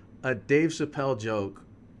Dave Chappelle joke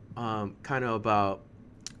kind of about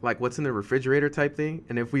like what's in the refrigerator type thing,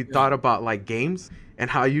 and if we thought about like games and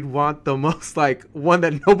how you'd want the most like one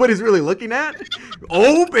that nobody's really looking at.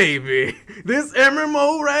 Oh baby, this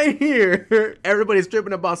MMO right here. Everybody's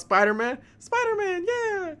tripping about Spider-Man,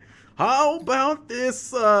 yeah. How about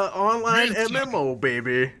this online MMO,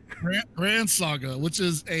 baby? Grand Saga, which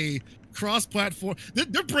is a cross-platform.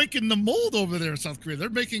 They're breaking the mold over there in South Korea. They're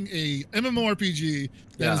making a MMORPG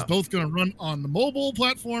that is both going to run on the mobile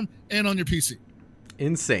platform and on your PC.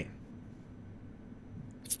 Insane.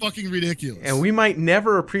 It's fucking ridiculous. And we might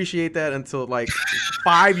never appreciate that until like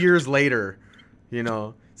 5 years later,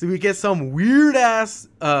 So we get some weird ass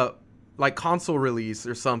like console release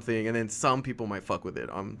or something, and then some people might fuck with it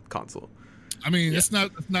on console. I mean, it's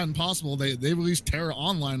not impossible. They released Terra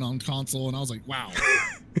Online on console, and I was like, wow.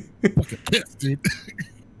 Fucking pissed, dude.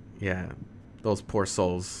 Yeah. Those poor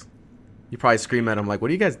souls. You probably scream at them like, what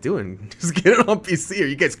are you guys doing? Just get it on PC. Are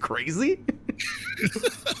you guys crazy?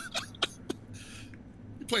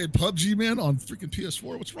 You playing PUBG, man, on freaking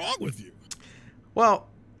PS4? What's wrong with you? Well,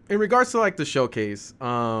 in regards to like the showcase,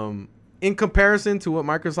 in comparison to what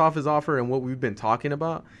Microsoft has offered and what we've been talking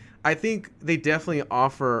about, I think they definitely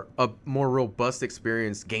offer a more robust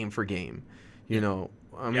experience game for game.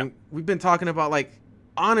 I mean, we've been talking about like,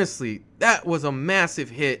 honestly, that was a massive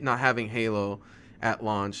hit not having Halo at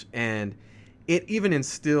launch, and it even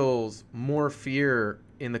instills more fear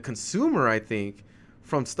in the consumer, I think,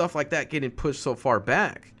 from stuff like that getting pushed so far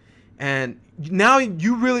back. And now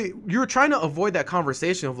you're trying to avoid that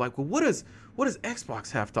conversation of like, well, what does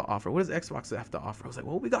Xbox have to offer? What does Xbox have to offer? I was like,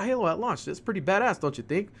 well, we got Halo at launch. That's pretty badass, don't you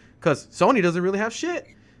think? Because Sony doesn't really have shit,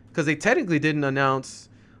 because they technically didn't announce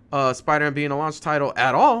Spider-Man being a launch title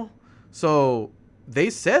at all. So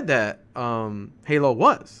they said that Halo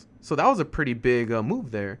was. So that was a pretty big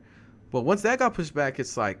move there. But once that got pushed back,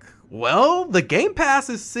 it's like, well, the Game Pass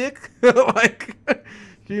is sick. Like,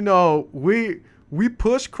 we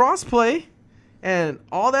push crossplay and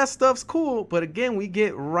all that stuff's cool. But again, we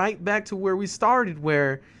get right back to where we started,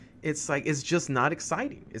 where it's like, it's just not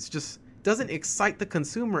exciting. It's just doesn't excite the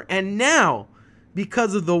consumer. And now,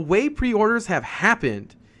 because of the way pre-orders have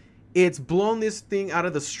happened, it's blown this thing out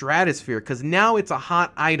of the stratosphere because now it's a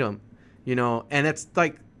hot item, you know, and it's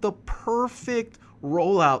like the perfect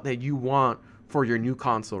rollout that you want for your new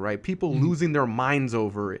console, right? People losing their minds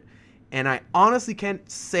over it. And I honestly can't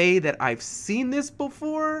say that I've seen this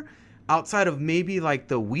before outside of maybe like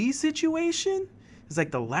the Wii situation. It's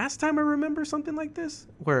like the last time I remember something like this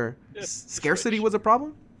where scarcity was a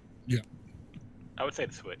problem. Yeah. I would say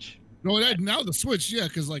the Switch. No, now the Switch, yeah,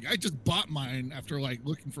 because like I just bought mine after like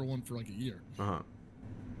looking for one for like a year.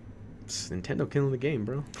 It's Nintendo killing the game,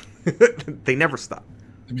 bro. They never stop.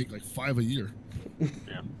 They make like 5 a year.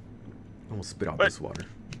 Yeah. Almost spit out this water.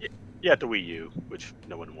 Yeah, the Wii U, which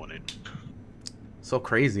no one wanted. So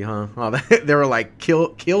crazy, huh? Oh, they were like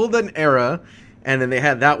killed an era, and then they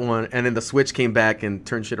had that one, and then the Switch came back and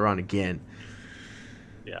turned shit around again.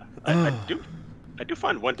 Yeah, I do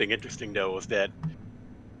find one thing interesting though is that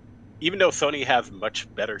even though Sony has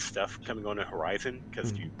much better stuff coming on the horizon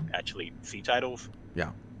because you actually see titles,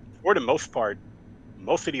 for the most part,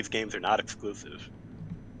 most of these games are not exclusive,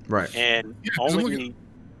 right? And only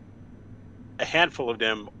a handful of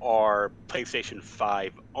them are PlayStation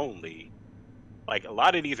 5 only. Like a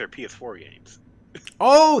lot of these are PS4 games.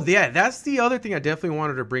 Oh yeah, that's the other thing I definitely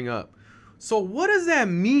wanted to bring up. So what does that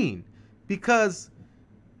mean? Because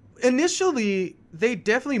initially they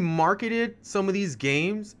definitely marketed some of these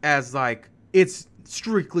games as like it's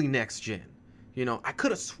strictly next gen. You know, I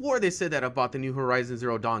could have swore they said that about the new Horizon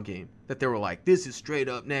Zero Dawn game, that they were like, this is straight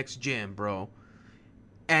up next gen, bro.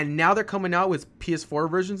 And now they're coming out with PS4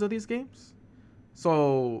 versions of these games.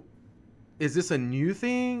 So is this a new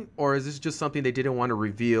thing, or is this just something they didn't want to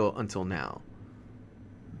reveal until now?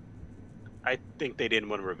 I think they didn't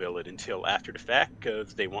want to reveal it until after the fact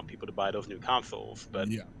because they want people to buy those new consoles. But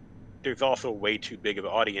there's also way too big of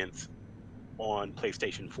an audience on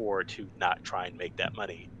PlayStation 4 to not try and make that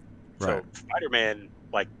money. Right. So Spider-Man,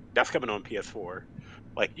 like, that's coming on PS4.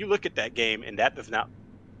 Like, you look at that game, and that does not...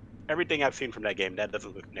 Everything I've seen from that game, that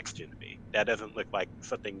doesn't look next-gen to me. That doesn't look like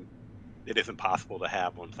something that isn't possible to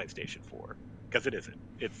have on PlayStation 4. Because it isn't.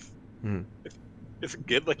 It's a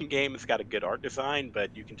good-looking game. It's got a good art design,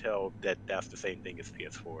 but you can tell that that's the same thing as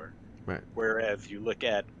PS4. Right. Whereas you look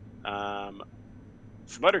at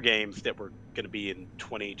some other games that were going to be in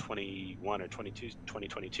 2021 or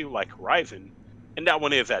 2022, like Horizon, and that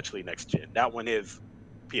one is actually next-gen. That one is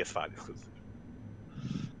PS5 exclusive.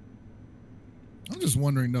 I'm just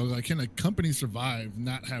wondering, though, like, can a company survive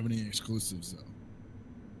not having any exclusives, though?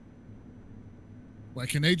 Like,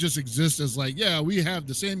 can they just exist as like, yeah, we have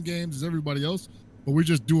the same games as everybody else, but we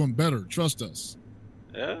just do them better. Trust us.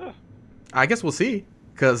 Yeah. I guess we'll see,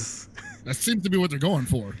 because... that seems to be what they're going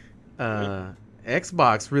for.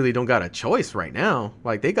 Xbox really don't got a choice right now.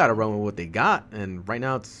 Like, they got to run with what they got, and right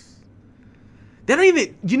now it's... They don't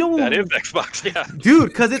even... You know what? That is Xbox, yeah. Dude,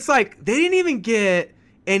 because it's like, they didn't even get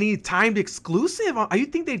any timed exclusive. You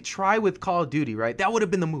think they'd try with Call of Duty, right? That would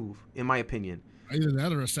have been the move, in my opinion. Either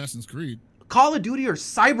that or Assassin's Creed. Call of Duty or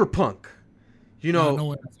Cyberpunk. You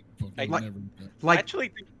know, I actually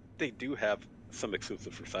think they do have some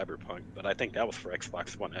exclusive for Cyberpunk, but I think that was for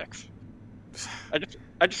Xbox One X. I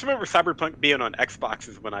just remember Cyberpunk being on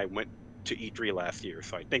Xboxes when I went to E3 last year,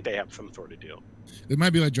 so I think they have some sort of deal. It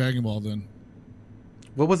might be like Dragon Ball then.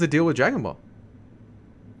 What was the deal with Dragon Ball?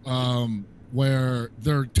 Where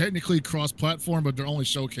they're technically cross-platform, but they're only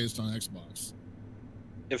showcased on Xbox.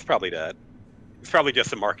 It's probably that. It's probably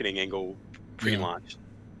just a marketing angle pre-launch.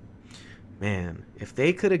 Man, if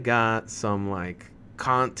they could have got some like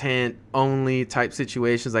content only type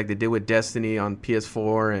situations like they did with Destiny on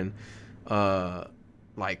PS4 and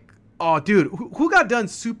like, oh dude, who got done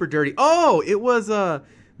super dirty? Oh, it was the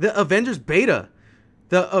Avengers beta.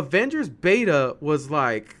 The Avengers beta was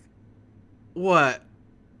like, what?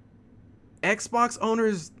 Xbox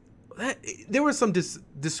owners, there were some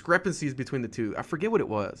discrepancies between the two. I forget what it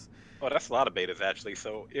was. Oh, that's a lot of betas actually.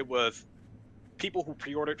 So it was people who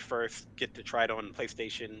pre-ordered first get to try it on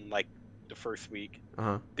PlayStation like the first week.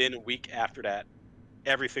 Then a week after that,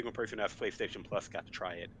 every single person who has PlayStation Plus got to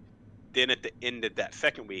try it. Then at the end of that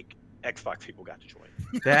second week, Xbox people got to join.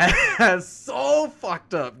 That's so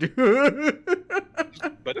fucked up, dude.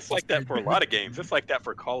 But it's like that for a lot of games. It's like that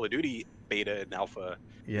for Call of Duty beta and alpha.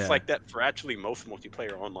 Yeah. It's like that for actually most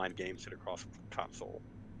multiplayer online games that are cross console.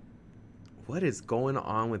 What is going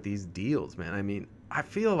on with these deals, man? I mean, I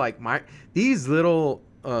feel like these little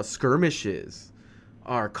skirmishes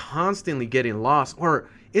are constantly getting lost. Or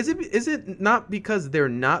is it not because they're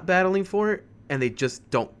not battling for it and they just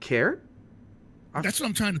don't care? That's what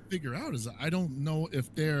I'm trying to figure out. Is I don't know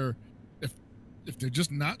if they're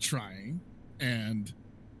just not trying, and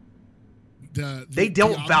they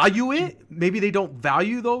don't value it. Maybe they don't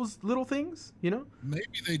value those little things, you know?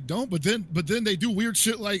 Maybe they don't, but then they do weird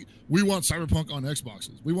shit like we want Cyberpunk on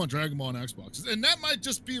Xboxes. We want Dragon Ball on Xboxes. And that might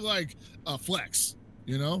just be like a flex,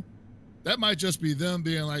 you know? That might just be them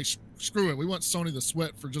being like, screw it. We want Sony to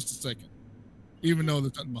sweat for just a second, even though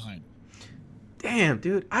there's nothing behind it. Damn,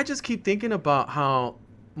 dude. I just keep thinking about how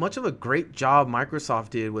much of a great job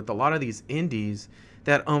Microsoft did with a lot of these indies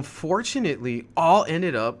that unfortunately all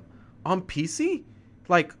ended up on PC.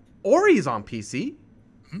 Like, Ori's on PC.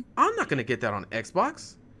 Mm-hmm. I'm not going to get that on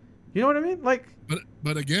Xbox. You know what I mean? Like,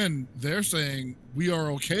 but again, they're saying we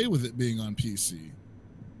are okay with it being on PC.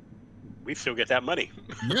 We still get that money.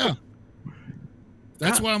 Yeah.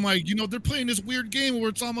 That's why I'm like, you know, they're playing this weird game where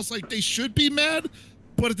it's almost like they should be mad,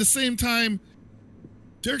 but at the same time,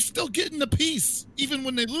 they're still getting the piece, even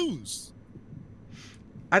when they lose.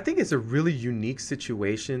 I think it's a really unique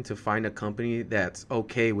situation to find a company that's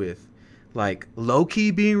okay with, like, low-key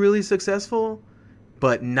being really successful,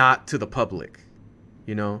 but not to the public,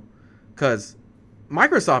 you know? Because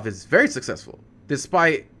Microsoft is very successful,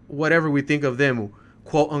 despite whatever we think of them,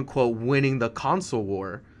 quote-unquote, winning the console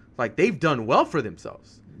war. Like, they've done well for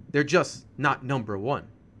themselves. They're just not number one,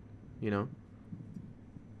 you know?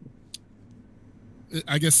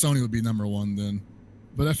 I guess Sony would be number one then.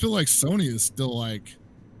 But I feel like Sony is still like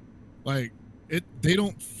it. They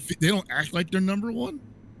don't act like they're number one.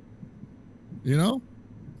 You know?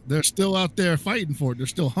 They're still out there fighting for it. They're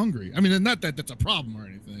still hungry. I mean, not that that's a problem or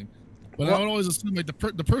anything. But I would always assume like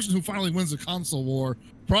the person who finally wins the console war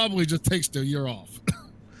probably just takes the year off.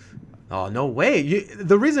 Oh, no way.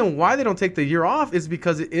 The reason why they don't take the year off is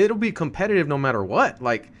because it'll be competitive no matter what.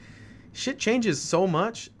 Like, shit changes so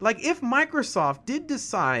much. Like, if Microsoft did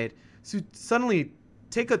decide to suddenly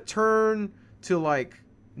take a turn to, like,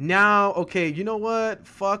 now, okay, you know what?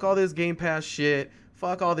 Fuck all this Game Pass shit.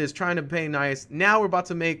 Fuck all this trying to pay nice. Now we're about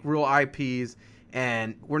to make real IPs,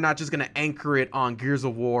 and we're not just going to anchor it on Gears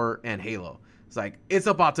of War and Halo. It's like, it's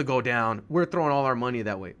about to go down. We're throwing all our money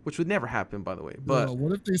that way, which would never happen, by the way. But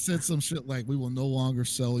what if they said some shit like, we will no longer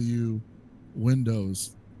sell you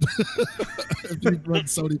Windows if you run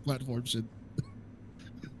Sony platform shit?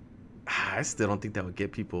 I still don't think that would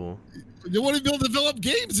get people. You won't even be able to develop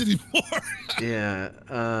games anymore. Yeah.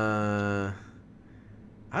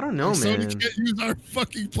 I don't know, man. Sony can't use our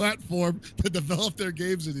fucking platform to develop their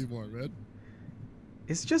games anymore, man.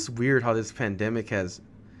 It's just weird how this pandemic has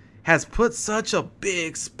put such a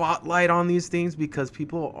big spotlight on these things, because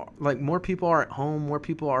people, like, more people are at home, more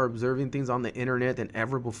people are observing things on the internet than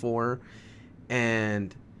ever before,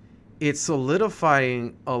 and it's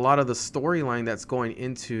solidifying a lot of the storyline that's going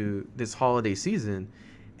into this holiday season.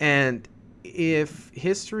 And if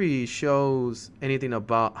history shows anything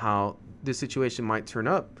about how this situation might turn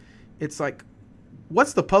up, it's like,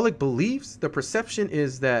 what's the public beliefs? The perception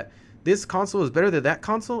is that this console is better than that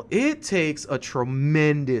console. It takes a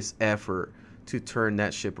tremendous effort to turn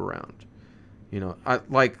that ship around. You know,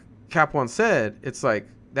 like Kapwan said, it's like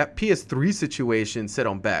that PS3 situation set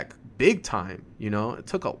on back big time. You know, it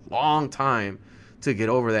took a long time to get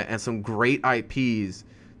over that, and some great IPs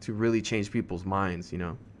to really change people's minds, you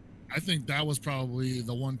know. I think that was probably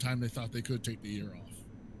the one time they thought they could take the year off,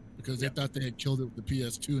 because they thought they had killed it with the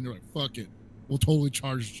PS2, and they're like, fuck it. We'll totally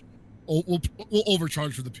charge. We'll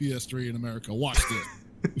overcharge for the PS3 in America. Watch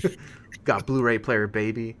this. Got Blu-ray player,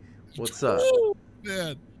 baby. What's up?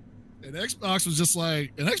 Man. And Xbox was just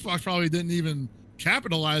like, and Xbox probably didn't even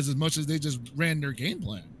capitalize as much as they just ran their game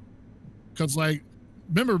plan. Because, like,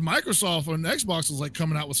 remember Microsoft on Xbox was like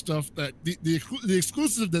coming out with stuff that the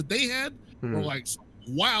exclusive that they had were like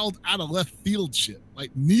wild out of left field shit, like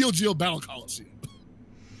Neo Geo Battle Coliseum.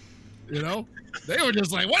 You know, they were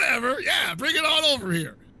just like, whatever, yeah, bring it on over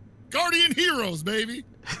here. Guardian Heroes, baby.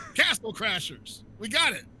 Castle Crashers. We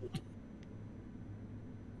got it.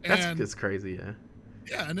 That's just crazy, yeah.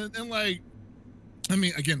 Yeah, and like, I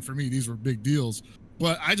mean, again, for me, these were big deals.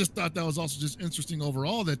 But I just thought that was also just interesting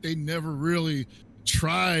overall that they never really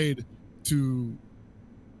tried to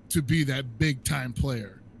be that big time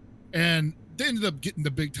player. And they ended up getting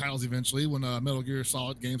the big titles eventually when Metal Gear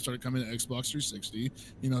Solid games started coming to Xbox 360.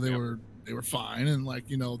 You know, they were fine, and, like,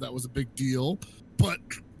 you know, that was a big deal. But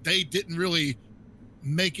they didn't really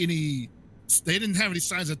make any, they didn't have any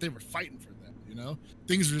signs that they were fighting for them, you know?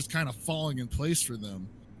 Things are just kind of falling in place for them.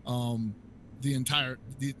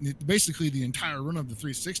 Basically the entire run of the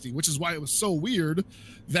 360, which is why it was so weird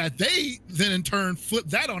that they then in turn flipped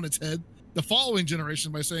that on its head the following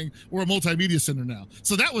generation by saying, we're a multimedia center now.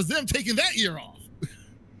 So that was them taking that year off.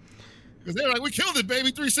 Because they were like, we killed it,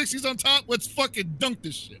 baby. 360's on top. Let's fucking dunk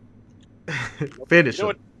this shit. Finish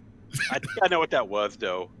it. I think I know what that was,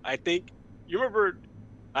 though. I think you remember?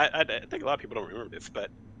 I think a lot of people don't remember this, but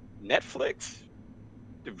Netflix,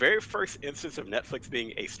 the very first instance of Netflix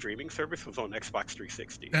being a streaming service was on Xbox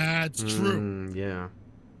 360. That's true. Yeah.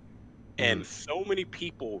 And so many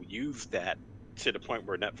people use that to the point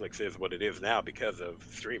where Netflix is what it is now because of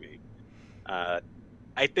streaming.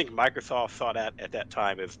 I think Microsoft saw that at that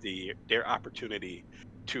time as their opportunity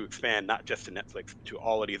to expand not just to Netflix, but to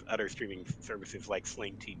all of these other streaming services like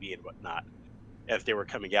Sling TV and whatnot, as they were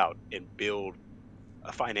coming out, and build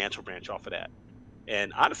a financial branch off of that.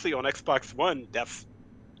 And honestly, on Xbox One, that's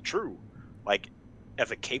true. Like,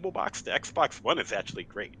 as a cable box, the Xbox One is actually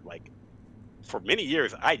great. Like, for many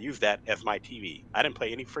years, I used that as my TV. I didn't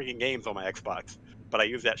play any freaking games on my Xbox, but I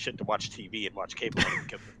used that shit to watch TV and watch cable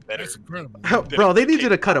because it's better. That's incredible. Bro, they need you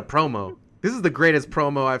to cut a promo. This is the greatest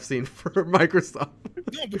promo I've seen for Microsoft.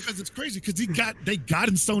 No, because it's crazy because they got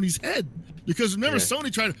in Sony's head. Because remember,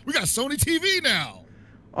 Sony we got Sony TV now.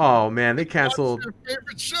 Oh man, they canceled their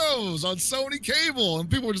favorite shows on Sony cable, and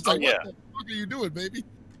people were just like, "What the fuck are you doing, baby?"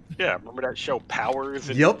 Yeah, remember that show Powers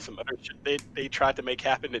and some other shit they tried to make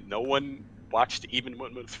happen that no one watched even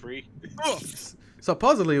when it was free.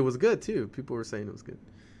 Supposedly it was good too. People were saying it was good.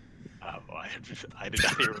 I did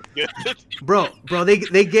not hear it was good. Bro,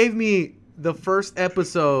 they gave me the first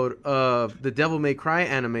episode of the Devil May Cry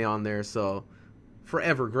anime on there, so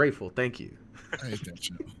forever grateful. Thank you. I hate that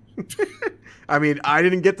show. I mean, I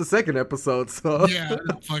didn't get the second episode, so yeah,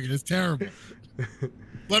 fucking, it's terrible.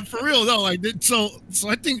 But for real though, like, so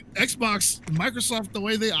I think Xbox, Microsoft, the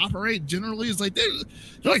way they operate generally is like they're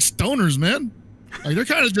like stoners, man. Like, they're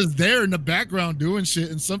kind of just there in the background doing shit,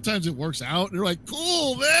 and sometimes it works out. They're like,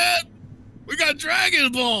 cool, man. We got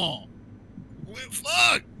Dragon Ball.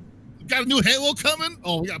 Fuck. We got a new Halo coming.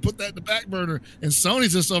 Oh, we got to put that in the back burner. And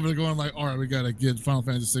Sony's just over there going like, all right, we got to get Final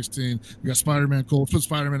Fantasy 16. We got Spider-Man. Cool. Put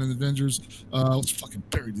Spider-Man in the Avengers. Let's fucking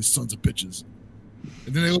bury these sons of bitches.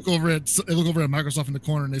 And then they look over at Microsoft in the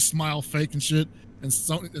corner, and they smile fake and shit. And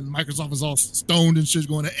Microsoft is all stoned and shit,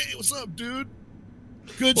 going, hey, what's up, dude?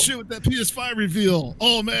 Good shit with that PS5 reveal.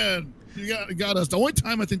 Oh man, you got us. The only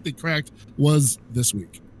time I think they cracked was this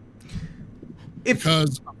week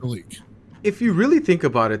because of the leak. If you really think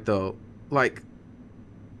about it, though, like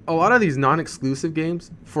a lot of these non-exclusive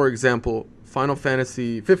games, for example, Final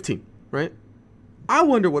Fantasy 15, right? I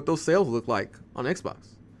wonder what those sales look like on Xbox.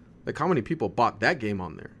 Like, how many people bought that game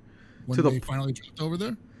on there? When they finally dropped over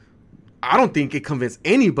there? I don't think it convinced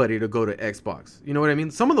anybody to go to Xbox. You know what I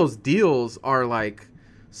mean? Some of those deals are like,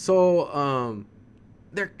 so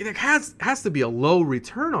there has to be a low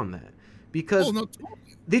return on that because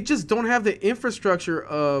they just don't have the infrastructure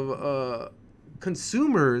of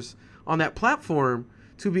consumers on that platform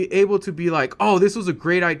to be able to be like, oh, this was a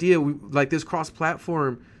great idea. Like, this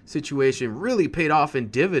cross-platform situation really paid off in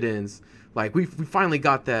dividends. Like, we finally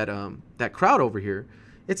got that crowd over here.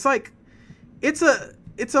 It's like, it's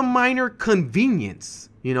a minor convenience.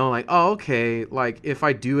 You know, like, oh, okay, like, if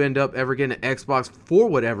I do end up ever getting an Xbox for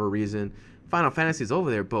whatever reason, Final Fantasy is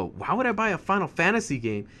over there. But why would I buy a Final Fantasy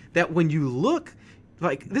game that when you look,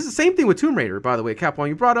 like, this is the same thing with Tomb Raider, by the way, Kapwan.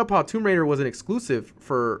 You brought up how Tomb Raider was an exclusive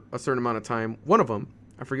for a certain amount of time. One of them,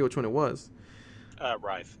 I forget which one it was.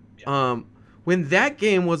 Rise. Yeah. When that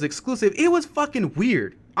game was exclusive, it was fucking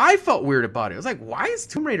weird. I felt weird about it. I was like, why is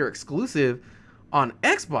Tomb Raider exclusive on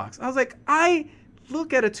Xbox? I was like, I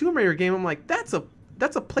look at a Tomb Raider game, I'm like, that's a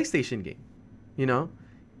PlayStation game, you know?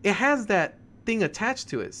 It has that thing attached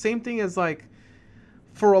to it. Same thing as, like,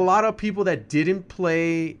 for a lot of people that didn't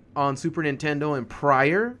play on Super Nintendo and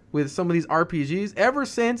prior with some of these RPGs, ever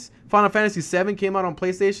since Final Fantasy VII came out on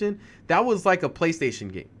PlayStation, that was like a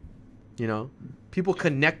PlayStation game, you know? People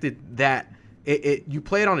connected that. You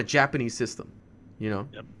play it on a Japanese system, you know?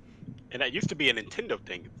 Yep. And that used to be a Nintendo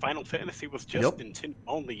thing. Final Fantasy was just Nintendo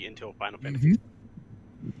only until Final Fantasy.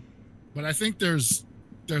 But I think there's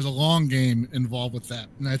a long game involved with that,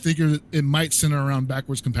 and I think it might center around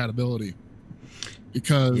backwards compatibility,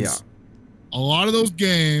 because a lot of those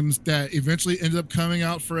games that eventually ended up coming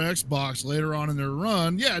out for Xbox later on in their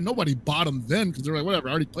run, nobody bought them then because they're like, whatever,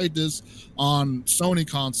 I already played this on Sony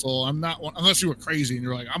console. I'm not, unless you were crazy and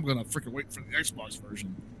you're like, I'm gonna freaking wait for the Xbox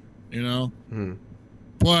version, you know.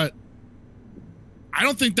 But I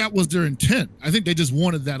don't think that was their intent. I think they just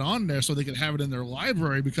wanted that on there so they could have it in their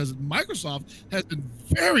library, because Microsoft has been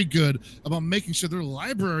very good about making sure their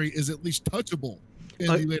library is at least touchable in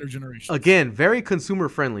the later generations. Again, very consumer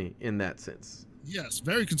friendly in that sense. Yes,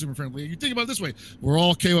 very consumer friendly. You think about it this way. We're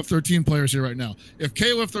all KOF 13 players here right now. If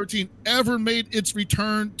KOF 13 ever made its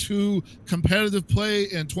return to competitive play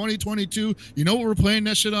in 2022, you know what we're playing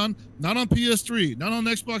that shit on? Not on PS3, not on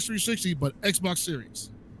Xbox 360, but Xbox Series.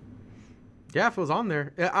 Yeah, if it was on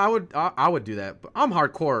there, I would do that. But I'm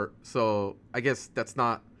hardcore, so I guess that's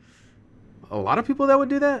not a lot of people that would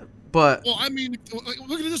do that. But well, I mean,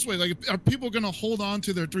 look at it this way: like, are people gonna hold on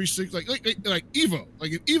to their 360? Like Evo?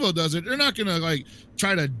 Like if Evo does it, they're not gonna like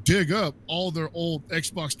try to dig up all their old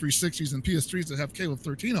Xbox 360s and PS3s that have Halo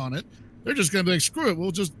 13 on it. They're just gonna be like, screw it,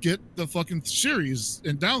 we'll just get the fucking series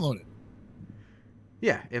and download it.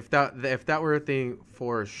 Yeah, if that were a thing,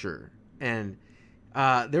 for sure. And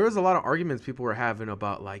there was a lot of arguments people were having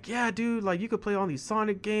about like, yeah, dude, like you could play all these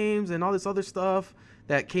Sonic games and all this other stuff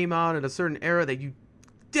that came out in a certain era that you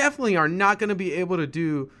definitely are not going to be able to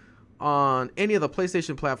do on any of the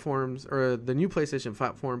PlayStation platforms or the new PlayStation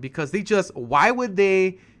platform, because why would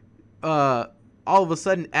they all of a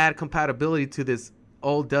sudden add compatibility to this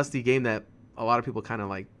old dusty game that a lot of people kind of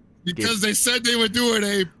like? Because they said they would do it,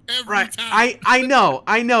 Abe, every time. I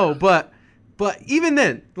know, but even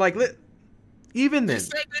then, like, even then. They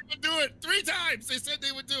said they would do it 3 times. They said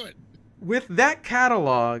they would do it. With that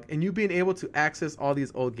catalog and you being able to access all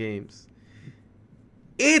these old games,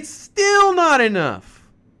 it's still not enough.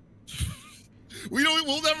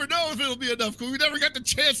 We'll never know if it'll be enough because we never got the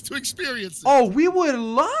chance to experience it. Oh, we would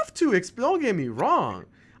love to. Don't get me wrong.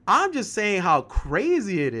 I'm just saying how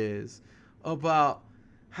crazy it is about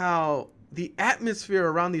how the atmosphere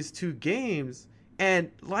around these two games, and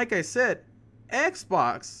like I said,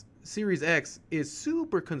 Xbox Series X is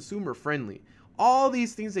super consumer friendly. All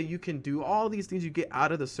these things that you can do, all these things you get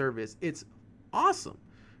out of the service, it's awesome,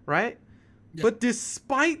 right? Yeah. But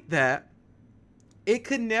despite that, it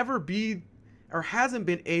could never be or hasn't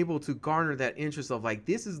been able to garner that interest of like,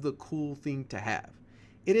 this is the cool thing to have.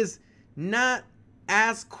 It is not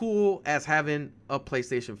as cool as having a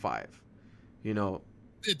PlayStation 5, you know.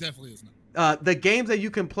 It definitely is not. The games that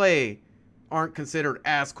you can play aren't considered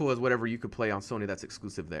as cool as whatever you could play on Sony that's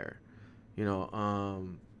exclusive there. You know,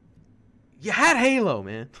 you had Halo,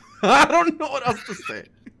 man. I don't know what else to say.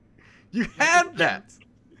 You had that.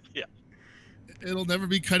 Yeah. It'll never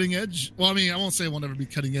be cutting edge. Well, I mean, I won't say it will never be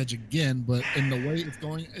cutting edge again, but in the way it's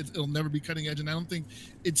going, it'll never be cutting edge. And I don't think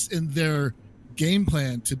it's in their game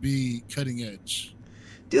plan to be cutting edge.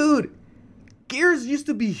 Dude, Gears used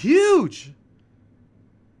to be huge.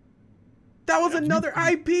 That was another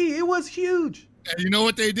IP. It was huge. And you know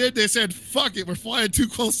what they did? They said, fuck it, we're flying too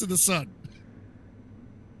close to the sun.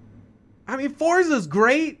 I mean, Forza's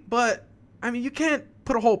great, but, I mean, you can't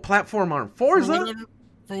put a whole platform on Forza.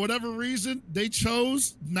 For whatever reason, they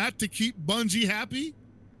chose not to keep Bungie happy,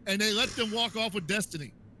 and they let them walk off with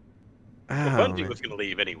Destiny. Well, Bungie was going to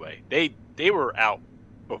leave anyway. They were out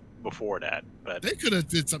before that. But they could have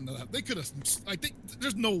did something like that. They could have. I think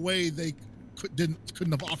there's no way they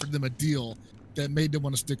couldn't have offered them a deal that made them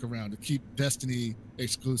want to stick around to keep Destiny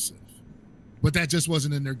exclusive. But that just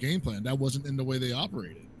wasn't in their game plan. That wasn't in the way they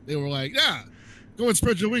operated. They were like, yeah, go and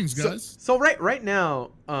spread your wings, guys. So right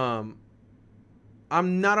now, I'm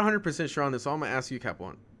not 100% sure on this, so I'm going to ask you,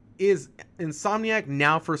 Kapwan. Is Insomniac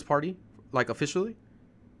now first party, like officially?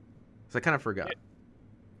 Because I kind of forgot.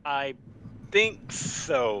 I think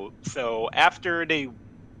so. So after they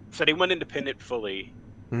went independent fully.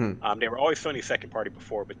 Mm-hmm. They were always Sony second party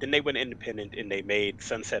before, but then they went independent and they made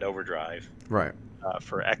Sunset Overdrive. Right.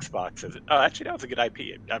 For Xbox. Actually, that was a good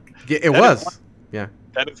IP. It was. Yeah.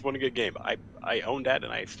 That is one good game. I owned that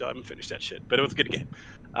and I still haven't finished that shit, but it was a good game.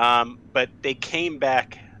 But they came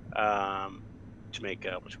back to make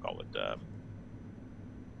what you call it?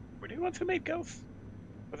 Were they the ones who made Ghost?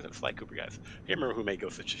 What was it? Sly Cooper guys. I can't remember who made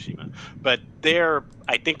Ghost of Tsushima, but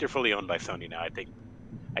I think they're fully owned by Sony now. I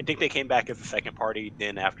think they came back as a second party.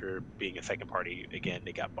 Then after being a second party again,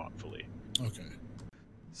 they got bought fully. Okay.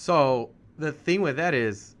 So the thing with that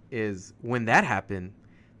is when that happened,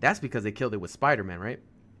 that's because they killed it with Spider-Man, right?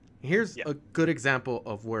 Here's a good example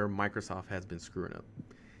of where Microsoft has been screwing up.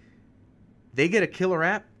 They get a killer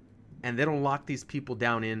app, and they don't lock these people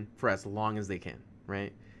down in for as long as they can,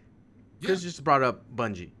 right? Because you just brought up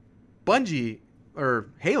Bungie. Or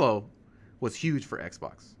Halo was huge for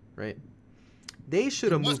Xbox, right? They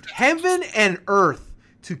should have moved heaven and earth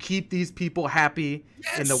to keep these people happy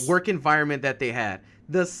in the work environment that they had.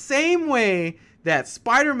 The same way that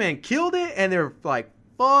Spider-Man killed it, and they're like,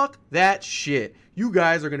 fuck that shit. You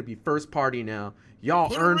guys are going to be first party now.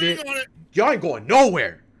 Y'all earned it. Y'all ain't going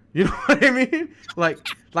nowhere. You know what I mean?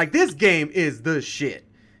 Like this game is the shit.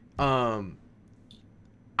 I'm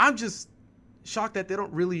just shocked that they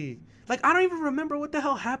don't really... Like, I don't even remember what the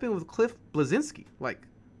hell happened with Cliff Bleszinski. Like,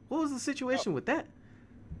 what was the situation with that?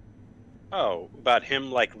 Oh, about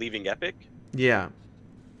him, like, leaving Epic? Yeah.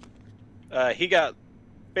 He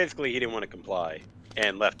basically, he didn't want to comply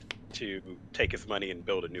and left to take his money and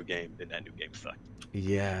build a new game, and that new game sucked.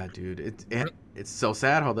 Yeah, dude. It's so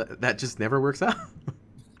sad how that just never works out.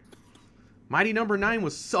 Mighty Number 9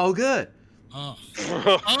 was so good. Oh.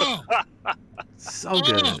 So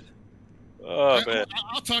good. Oh man.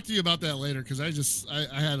 I'll talk to you about that later because I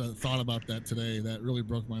had a thought about that today that really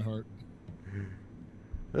broke my heart.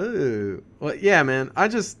 Ooh. Well, yeah, man. I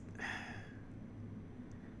don't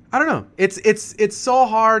know. It's so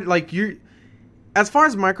hard. Like as far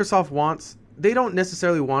as Microsoft wants, they don't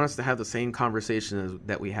necessarily want us to have the same conversation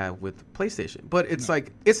that we have with PlayStation. But it's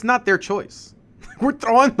like it's not their choice. We're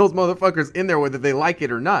throwing those motherfuckers in there whether they like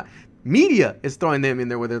it or not. Media is throwing them in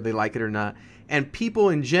there whether they like it or not. And people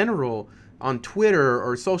in general on Twitter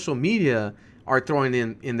or social media are throwing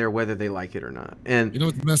in there whether they like it or not. And you know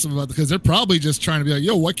what's the mess about? Because they're probably just trying to be like,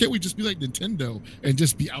 yo, why can't we just be like Nintendo and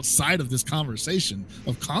just be outside of this conversation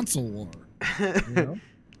of console war? You know?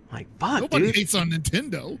 Like, fuck, nobody dude. hates on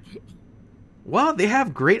Nintendo. Well, they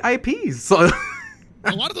have great IPs. So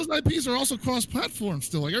a lot of those IPs are also cross-platform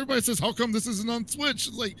still. Like everybody says, how come this isn't on Switch?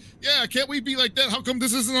 It's like, yeah, can't we be like that? How come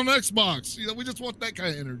this isn't on Xbox? You know, we just want that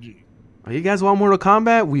kind of energy. Oh, you guys want Mortal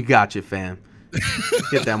Kombat? We got you, fam.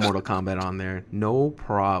 Get that Mortal Kombat on there. No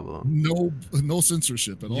problem. No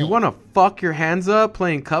censorship at all. You want to fuck your hands up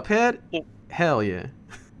playing Cuphead? Hell yeah.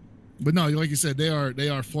 But no, like you said, they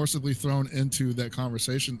are forcibly thrown into that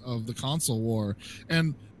conversation of the console war.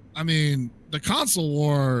 And I mean, the console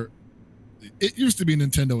war, it used to be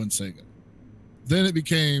Nintendo and Sega. Then it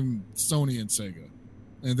became Sony and Sega.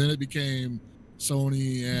 And then it became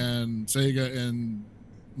Sony and Sega and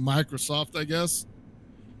Microsoft, I guess.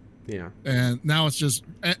 Yeah. And now it's just,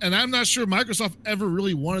 and I'm not sure Microsoft ever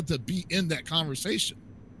really wanted to be in that conversation.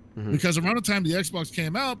 Mm-hmm. Because around the time the Xbox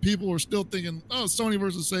came out, people were still thinking, oh, Sony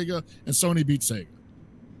versus Sega, and Sony beat Sega.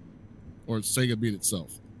 Or Sega beat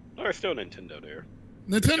itself. Or still Nintendo there.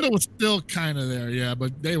 Nintendo was still kind of there, yeah,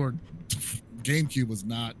 but GameCube was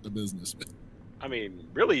not the business. I mean,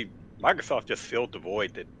 really, Microsoft just filled the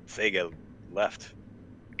void that Sega left.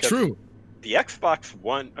 True. The Xbox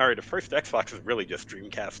One, or the first Xbox was really just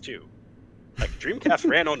Dreamcast 2. Like, Dreamcast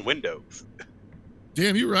ran on Windows.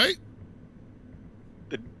 Damn, you right.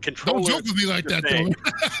 The controller. Don't joke with me like that, though.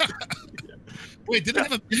 Wait, it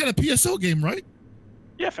had a PSO game, right?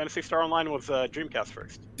 Yeah, Phantasy Star Online was Dreamcast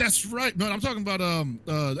first. That's right. No, I'm talking about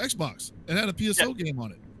the Xbox. It had a PSO game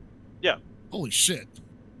on it. Yeah. Holy shit.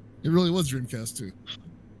 It really was Dreamcast 2.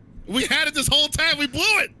 We had it this whole time. We blew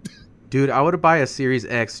it. Dude, I would buy a Series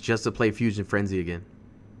X just to play Fusion Frenzy again.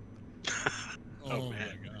 Oh my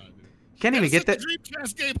god. You can't even get that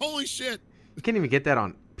Dreamcast game. Holy shit. You can't even get that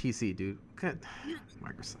on PC, dude.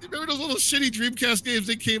 Microsoft. Remember those little shitty Dreamcast games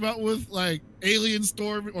they came out with, like Alien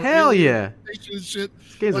Storm? Or hell yeah. And shit.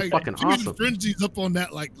 These games are fucking awesome. Frenzy's up on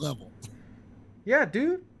that like level. Yeah,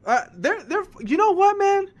 dude. They're you know what,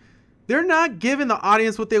 man? They're not giving the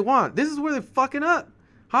audience what they want. This is where they're fucking up.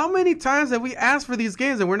 How many times have we asked for these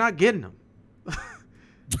games and we're not getting them?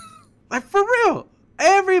 Like, for real.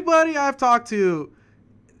 Everybody I've talked to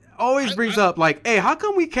always brings up, like, hey, how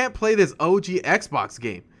come we can't play this OG Xbox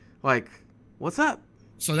game? Like, what's up?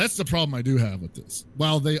 So that's the problem I do have with this.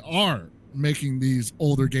 While they are making these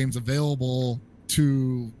older games available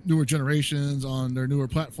to newer generations on their newer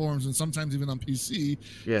platforms and sometimes even on PC,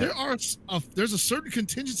 there's a certain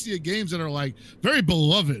contingency of games that are like very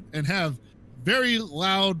beloved and have very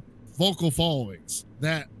loud vocal followings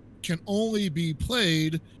that can only be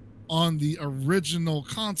played on the original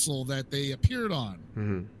console that they appeared on.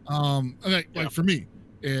 Mm-hmm. Like for me,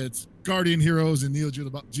 it's Guardian Heroes and Neo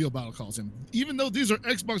Geo Battle Calls. And even though these are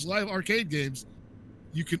Xbox Live Arcade games,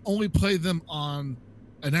 you can only play them on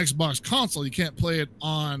an Xbox console. You can't play it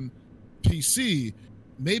on PC.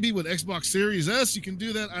 Maybe with Xbox Series S, you can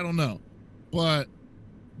do that. I don't know. But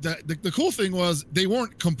the cool thing was they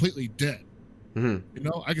weren't completely dead. Mm-hmm. You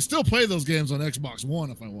know, I can still play those games on Xbox One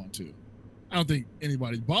if I want to. I don't think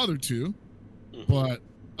anybody bothered to, but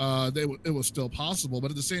it was still possible.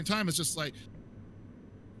 But at the same time, it's just like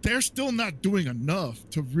they're still not doing enough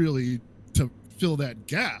to really to fill that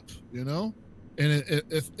gap, you know? And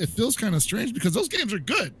it feels kind of strange because those games are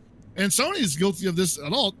good. And Sony is guilty of this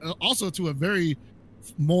at all, also to a very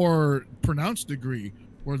more pronounced degree,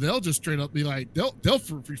 where they'll just straight up be like, they'll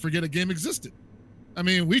forget a game existed. I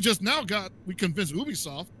mean, we convinced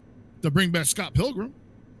Ubisoft to bring back Scott Pilgrim.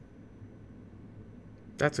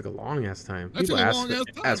 That took a long ass time. People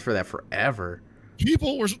asked for that forever.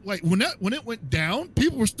 People were like, when it went down,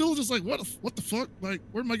 people were still just like, what the fuck? Like,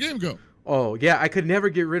 where'd my game go? Oh yeah, I could never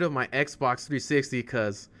get rid of my Xbox 360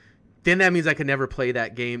 because then that means I could never play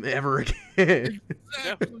that game ever again.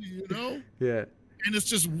 Exactly, you know? Yeah. And it's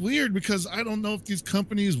just weird because I don't know if these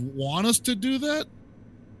companies want us to do that.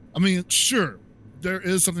 I mean, sure, there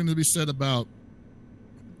is something to be said about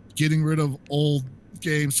getting rid of old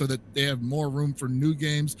games so that they have more room for new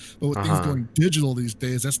games. But with things going digital these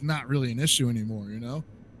days, that's not really an issue anymore, you know?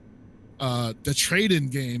 The trade-in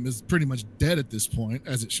game is pretty much dead at this point,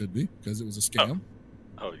 as it should be, because it was a scam.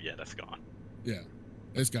 Oh yeah, that's gone. Yeah,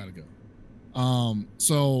 it's got to go.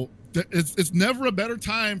 So it's never a better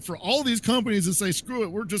time for all these companies to say, screw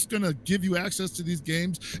it, we're just gonna give you access to these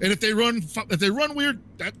games, and if they run weird,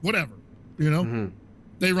 that whatever, you know,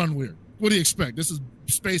 they run weird. What do you expect? This is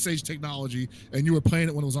space age technology, and you were playing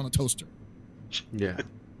it when it was on a toaster. Yeah,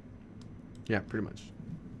 pretty much.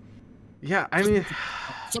 Yeah, I mean,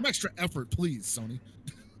 some extra effort, please, Sony.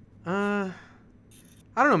 I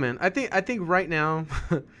don't know, man. I think right now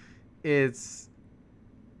it's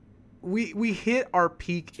we hit our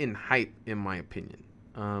peak in hype, in my opinion.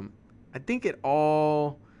 I think it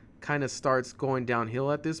all kind of starts going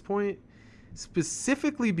downhill at this point,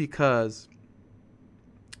 specifically because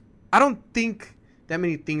I don't think that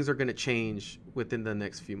many things are going to change within the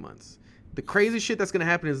next few months. The crazy shit that's going to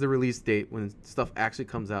happen is the release date when stuff actually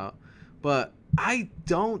comes out. But I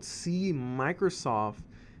don't see Microsoft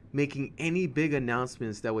making any big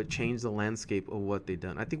announcements that would change the landscape of what they've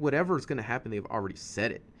done. I think whatever is going to happen, they've already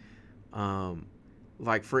said it.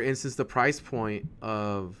 Like, for instance, the price point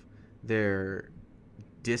of their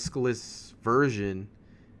discless version,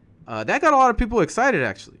 that got a lot of people excited,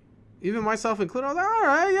 actually. Even myself included. I was like, all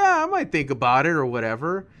right, yeah, I might think about it or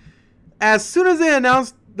whatever. As soon as they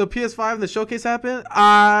announced the PS5 and the showcase happened,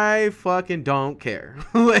 I fucking don't care.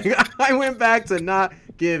 Like, I went back to not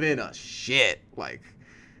giving a shit. Like,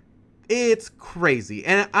 it's crazy.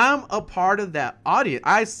 And I'm a part of that audience.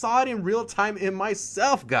 I saw it in real time in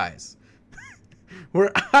myself, guys.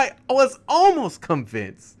 Where I was almost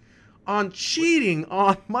convinced on cheating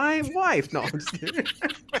on my wife. No, I'm just kidding.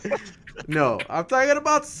 No, I'm talking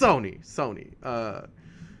about Sony.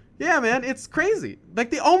 Yeah, man, it's crazy.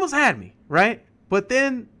 Like, they almost had me, right? But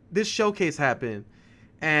then this showcase happened,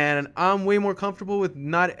 and I'm way more comfortable with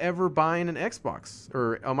not ever buying an Xbox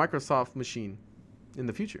or a Microsoft machine in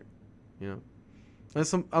the future, you know?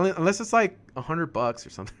 Unless it's like $100 or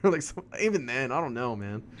something. Like, even then, I don't know,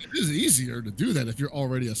 man. It is easier to do that if you're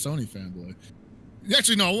already a Sony fanboy.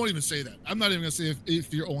 Actually, no, I won't even say that. I'm not even gonna say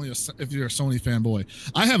if you're a Sony fanboy.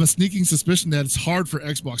 I have a sneaking suspicion that it's hard for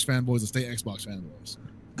Xbox fanboys to stay Xbox fanboys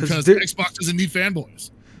because Xbox doesn't need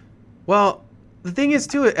fanboys. Well, the thing is,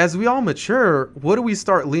 too, as we all mature, what do we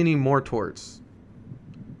start leaning more towards?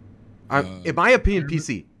 In my opinion,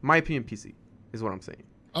 PC. My opinion, PC is what I'm saying.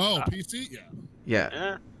 Oh, PC?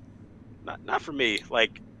 Yeah. Not for me.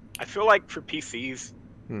 Like, I feel like for PCs,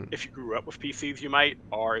 if you grew up with PCs, you might,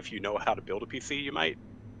 or if you know how to build a PC, you might.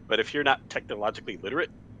 But if you're not technologically literate,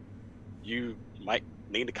 you might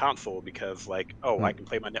need a console because, like, I can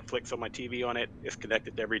play my Netflix on my TV on it. It's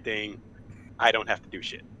connected to everything. I don't have to do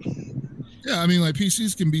shit. Yeah, I mean, like,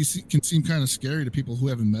 PCs can seem kind of scary to people who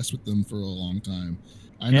haven't messed with them for a long time.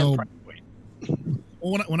 I know.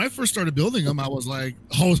 Well, when I first started building them, I was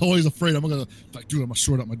always afraid I'm gonna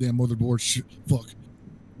short out my damn motherboard. Shit, fuck.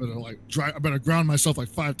 I better ground myself like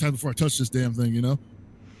 5 times before I touch this damn thing, you know.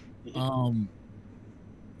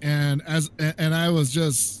 And I was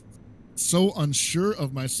just so unsure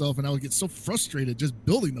of myself, and I would get so frustrated just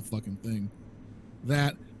building the fucking thing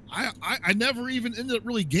that I never even ended up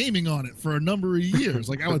really gaming on it for a number of years.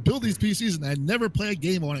 Like, I would build these PCs and I'd never play a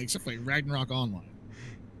game on it except like Ragnarok Online.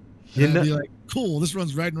 And I'd be like, cool, this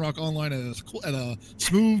runs Ragnarok Online at a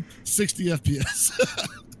smooth 60 FPS.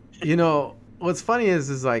 You know, what's funny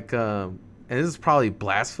is like, and this is probably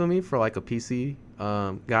blasphemy for like a PC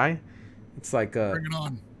guy. It's like, bring it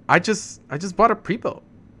on. I just bought a pre-built,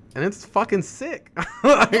 and it's fucking sick.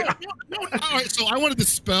 No, all right, so I want to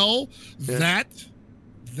dispel that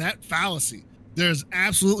fallacy. There's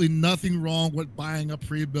absolutely nothing wrong with buying a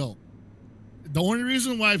pre-built. The only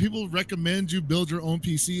reason why people recommend you build your own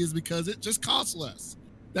PC is because it just costs less.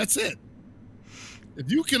 That's it. If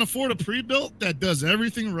you can afford a pre-built that does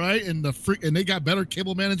everything right and they got better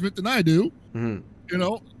cable management than I do, you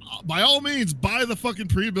know, by all means, buy the fucking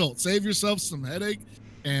pre-built. Save yourself some headache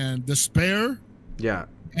and despair. Yeah.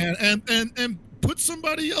 And put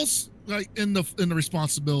somebody else like in the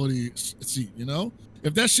responsibility seat, you know?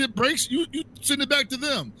 If that shit breaks, you send it back to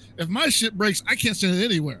them. If my shit breaks, I can't send it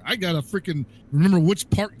anywhere. I gotta freaking remember which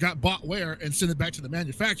part got bought where and send it back to the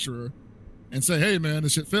manufacturer and say, hey man,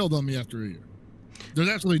 this shit failed on me after a year. There's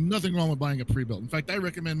absolutely nothing wrong with buying a pre-built. In fact, I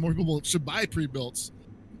recommend more people should buy pre-builts,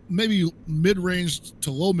 maybe mid-range to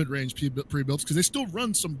low mid-range pre-builts, because they still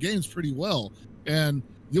run some games pretty well. And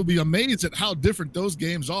you'll be amazed at how different those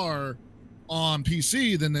games are on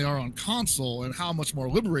PC than they are on console, and how much more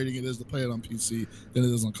liberating it is to play it on PC than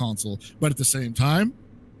it is on console. But at the same time,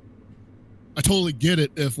 I totally get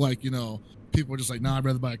it if, like, you know, people are just like, nah, I'd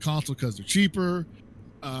rather buy a console because they're cheaper.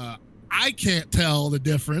 I can't tell the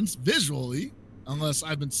difference visually unless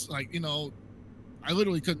I've been, like, you know, I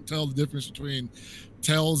literally couldn't tell the difference between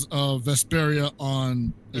Tales of Vesperia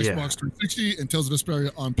on Xbox 360 and Tales of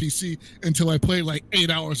Vesperia on PC until I played like 8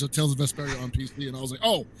 hours of Tales of Vesperia on PC, and I was like,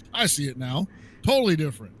 oh, I see it now. Totally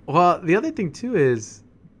different. Well, the other thing too is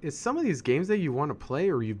some of these games that you want to play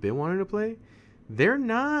or you've been wanting to play, they're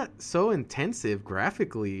not so intensive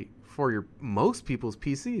graphically for most people's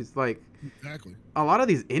PCs. Like, exactly, a lot of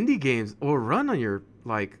these indie games will run on your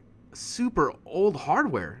like super old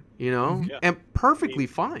hardware, you know, and perfectly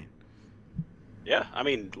fine. Yeah, I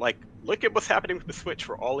mean, like, look at what's happening with the Switch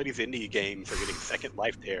for all of these indie games are getting second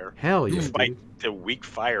life there. Hell yeah, despite the weak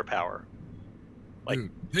firepower. Like,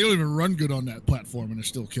 dude, they don't even run good on that platform, and they're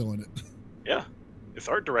still killing it. Yeah, it's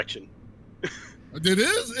art direction. It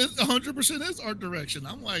is. It 100% is art direction.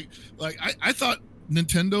 I'm like I thought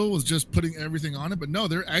Nintendo was just putting everything on it, but no,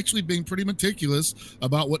 they're actually being pretty meticulous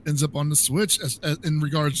about what ends up on the Switch as in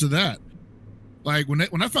regards to that. Like, when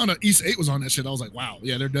I found out East 8 was on that shit, I was like, wow,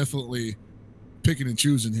 yeah, they're definitely picking and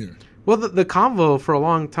choosing here. Well, the convo for a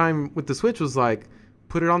long time with the Switch was like,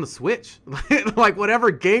 put it on the Switch. Like, whatever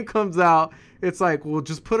game comes out, it's like, well,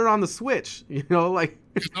 just put it on the Switch. You know, like,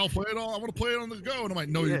 I'll play it all. I want to play it on the go. And I'm like,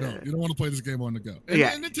 no, you don't. You don't want to play this game on the go. And,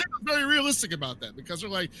 yeah. And Nintendo's very realistic about that, because they're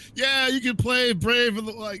like, yeah, you can play Breath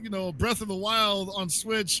of the Wild on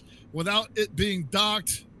Switch without it being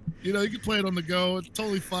docked. You know, you can play it on the go. It's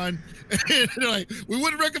totally fine. And they're like, we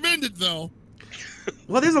wouldn't recommend it though.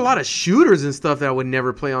 Well, there's a lot of shooters and stuff that I would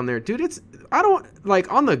never play on there, dude. I don't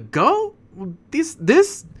like on the go.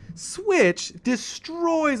 This Switch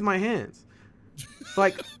destroys my hands.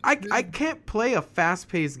 Like, I can't play a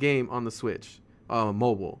fast-paced game on the Switch,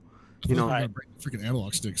 mobile. You know, freaking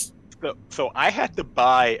analog sticks. So I had to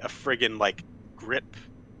buy a friggin' like grip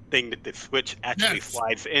thing that the Switch actually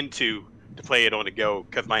slides into to play it on the go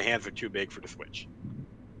because my hands are too big for the Switch.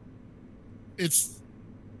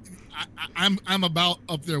 I'm about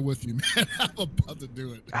up there with you, man. I'm about to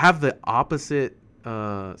do it. I have the opposite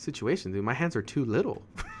situation, dude. My hands are too little.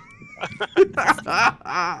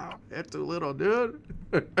 They're too little, dude.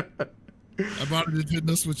 I bought a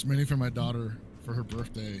Nintendo Switch Mini for my daughter for her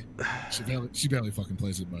birthday. She barely fucking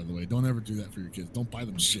plays it, by the way. Don't ever do that for your kids. Don't buy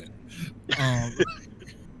them shit.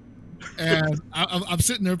 And I'm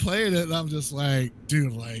sitting there playing it, and I'm just like,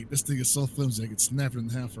 dude, like, this thing is so flimsy. I could snap it in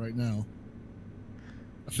half right now.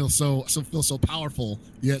 I feel so powerful,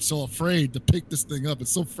 yet so afraid to pick this thing up.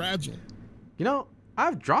 It's so fragile. You know,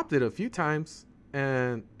 I've dropped it a few times,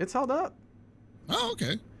 and it's held up. Oh,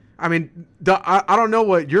 okay. I mean, I don't know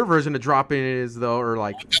what your version of dropping it is, though, or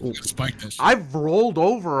like, spike that shit. I've rolled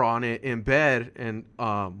over on it in bed and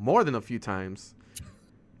more than a few times,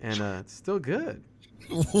 and it's still good.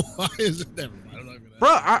 Why is it never? I don't know.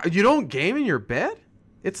 Bro, you don't game in your bed?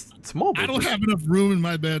 It's mobile. I don't have enough room in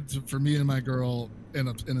my bed for me and my girl and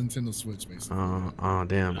a Nintendo Switch, basically. Oh,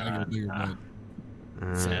 damn. I get a bigger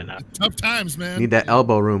bed. Tough times, man. Need that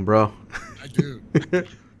elbow room, bro. I do.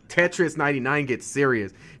 Tetris 99 gets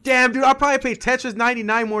serious. Damn, dude, I'll probably play Tetris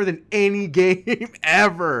 99 more than any game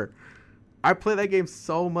ever. I play that game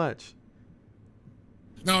so much.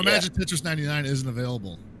 Now, imagine Tetris 99 isn't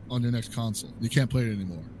available on your next console. You can't play it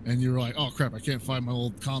anymore. And you're like, oh, crap, I can't find my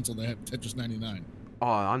old console that had Tetris 99. Oh,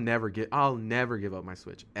 I'll never give up my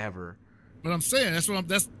Switch, ever. But I'm saying,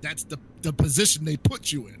 that's the position they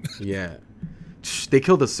put you in. Yeah. They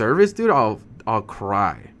killed the service, dude. I'll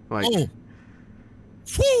cry. Like, oh.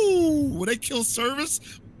 Whoo! When they kill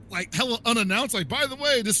service, like, hella unannounced, like, by the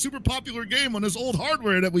way, this super popular game on this old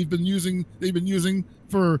hardware that they've been using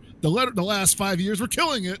for the last 5 years, we're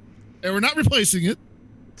killing it, and we're not replacing it.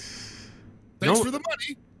 Thanks for the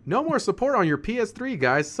money. No more support on your PS3,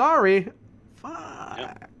 guys. Sorry. Fuck.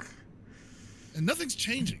 Yep. And nothing's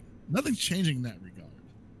changing. Nothing's changing in that regard.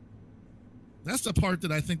 That's the part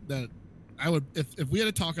that I think that I would, if we had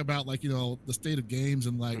to talk about, like, you know, the state of games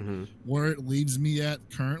and like where it leaves me at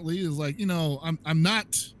currently, is like, you know, I'm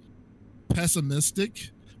not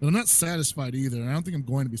pessimistic, but I'm not satisfied either. And I don't think I'm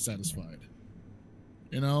going to be satisfied.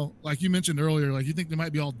 You know, like you mentioned earlier, like, you think they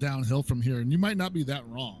might be all downhill from here, and you might not be that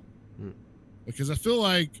wrong. Because I feel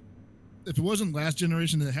like if it wasn't last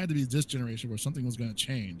generation, then it had to be this generation where something was going to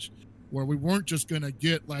change, where we weren't just going to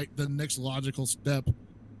get like the next logical step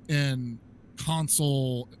in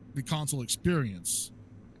the console experience.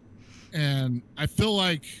 And I feel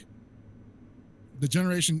like the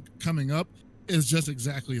generation coming up is just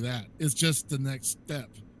exactly that. It's just the next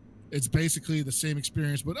step. it's basically the same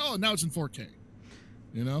experience, but now it's in 4K.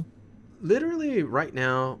 You know, literally right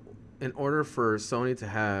now, in order for Sony to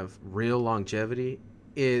have real longevity,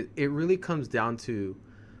 it really comes down to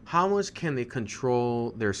how much can they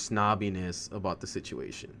control their snobbiness about the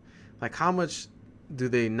situation. Like, how much do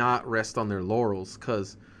they not rest on their laurels?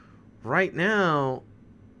 Because right now,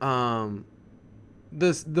 the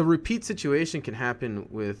repeat situation can happen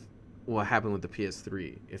with what happened with the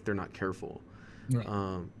PS3 if they're not careful.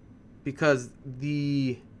 right. Because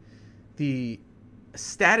the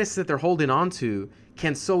status that they're holding on to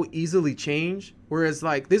can so easily change. Whereas,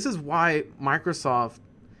 like, this is why Microsoft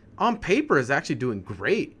on paper is actually doing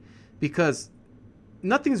great, because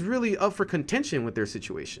nothing's really up for contention with their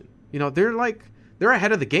situation. You know, they're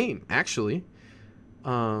ahead of the game, actually.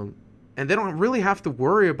 And they don't really have to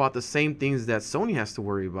worry about the same things that Sony has to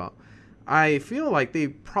worry about. I feel like they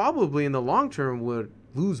probably in the long term would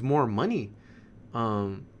lose more money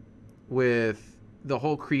with the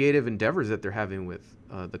whole creative endeavors that they're having with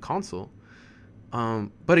the console.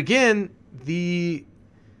 But again,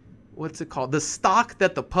 what's it called? The stock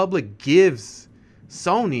that the public gives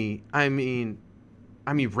Sony, I mean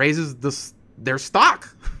raises their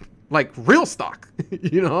stock, like real stock,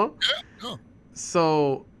 you know? Yeah. Oh.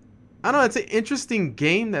 So I don't know, it's an interesting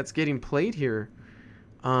game that's getting played here.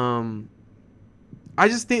 I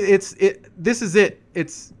just think this is it.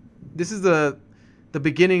 This is the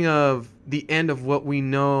beginning of the end of what we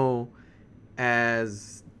know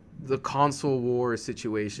as the console war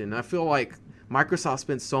situation. I feel like Microsoft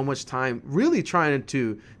spent so much time really trying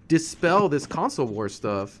to dispel this console war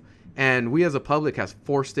stuff, and we as a public has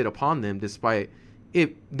forced it upon them despite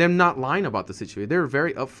them not lying about the situation. They're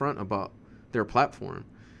very upfront about their platform.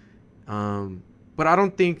 But I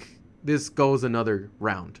don't think this goes another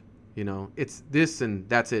round. You know, it's this and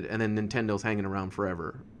that's it. And then Nintendo's hanging around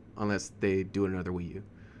forever unless they do another Wii U,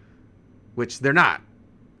 which they're not.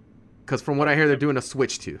 Because from what I hear, they're doing a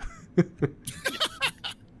Switch too.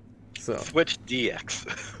 So Switch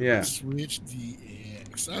DX. Yeah. Switch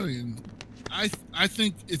DX. I mean, I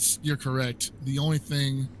think you're correct. The only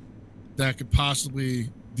thing that could possibly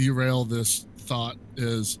derail this thought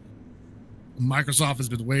is Microsoft has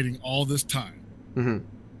been waiting all this time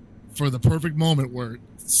for the perfect moment where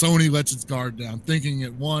Sony lets its guard down, thinking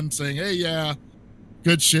at one, saying, "Hey, yeah,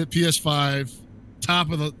 good shit, PS5, top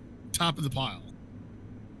of the pile,"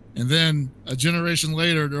 and then a generation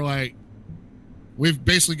later, they're like, "We've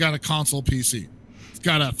basically got a console PC. It's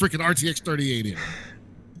got a freaking RTX 3080 in it."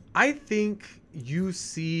 I think you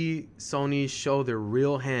see Sony show their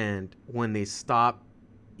real hand when they stop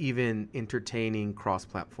even entertaining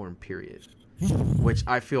cross-platform, period. Which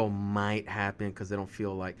I feel might happen because they don't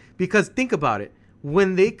feel like... Because think about it.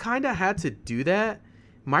 When they kind of had to do that,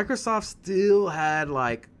 Microsoft still had,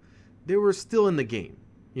 like... They were still in the game.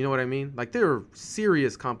 You know what I mean? Like, they were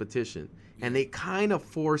serious competition. And they kind of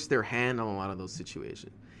forced their hand on a lot of those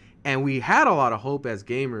situations. And we had a lot of hope as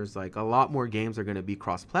gamers. Like, a lot more games are going to be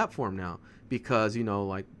cross-platform now. Because, you know,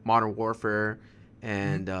 like, Modern Warfare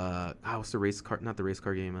and... what's the race car... Not the race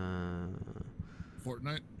car game.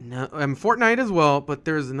 Fortnite? No, Fortnite as well, but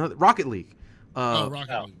there's another Rocket League. Rocket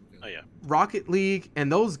League. Oh yeah. Rocket League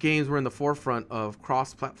and those games were in the forefront of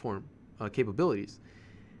cross-platform capabilities.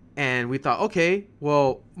 And we thought, okay,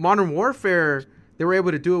 well, Modern Warfare, they were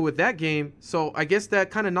able to do it with that game, so I guess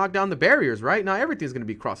that kind of knocked down the barriers, right? Now everything's going to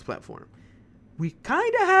be cross-platform. We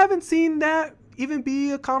kind of haven't seen that even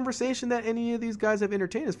be a conversation that any of these guys have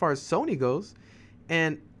entertained as far as Sony goes.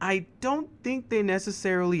 And I don't think they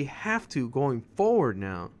necessarily have to going forward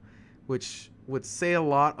now, which would say a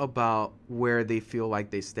lot about where they feel like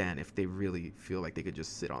they stand if they really feel like they could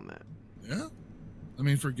just sit on that. Yeah. I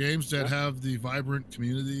mean, for games that have the vibrant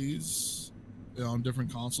communities on different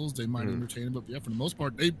consoles, they might entertain them. But yeah, for the most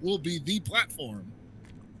part, they will be the platform.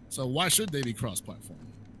 So why should they be cross-platform?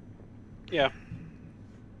 Yeah.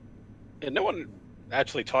 And no one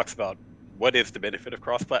actually talks about what is the benefit of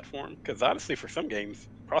cross-platform, because honestly, for some games,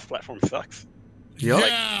 cross-platform sucks. Yep.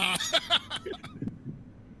 Yeah.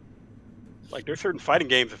 Like, there's certain fighting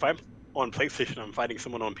games, if I'm on PlayStation, I'm fighting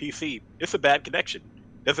someone on PC, it's a bad connection.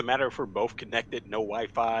 Doesn't matter if we're both connected, no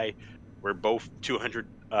Wi-Fi, we're both 200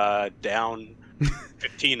 down,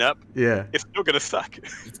 15 up. Yeah. It's still going to suck.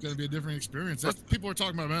 It's going to be a different experience. That's people are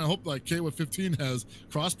talking about, man. I hope like KOF 15 has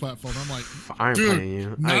cross-platform. I'm like, I'm dude, playing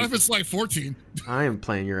you. not if it's like 14. I am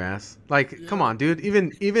playing your ass. Like, come on, dude.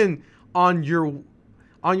 Even on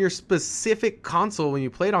your specific console when you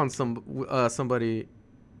played on somebody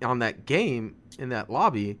on that game in that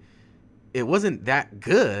lobby, it wasn't that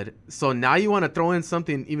good. So now you want to throw in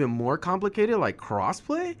something even more complicated like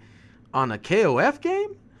crossplay on a KOF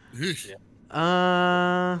game? Eesh.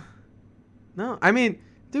 No, I mean,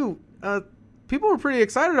 dude, people were pretty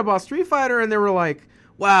excited about Street Fighter, and they were like,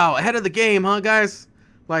 wow, ahead of the game, huh, guys?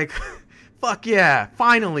 Like, fuck yeah,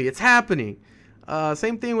 finally, it's happening.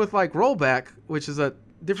 Same thing with, like, rollback, which is a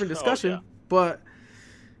different discussion. But,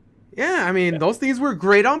 yeah, I mean, those things were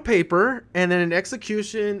great on paper, and then in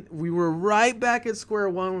execution, we were right back at square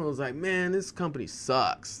one. It was like, man, this company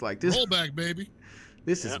sucks. Like, this rollback, baby.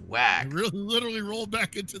 This is whack. Really, literally rolled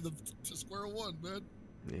back into to square one, man.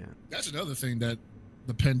 Yeah. That's another thing that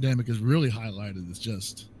the pandemic has really highlighted is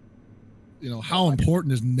just, how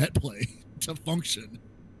important is net play to function.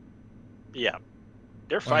 Yeah.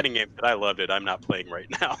 They're fighting games that I loved it. I'm not playing right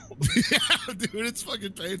now. Yeah, dude, it's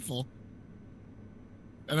fucking painful.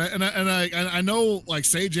 And I know, like,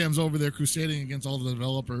 Sajam's over there crusading against all the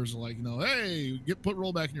developers, like, hey, put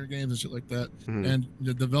rollback in your games and shit like that. Mm-hmm. And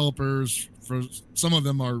the developers, for some of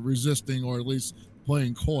them, are resisting or at least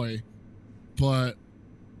playing coy. But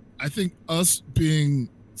I think us being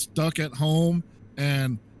stuck at home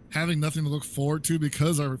and having nothing to look forward to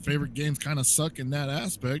because our favorite games kind of suck in that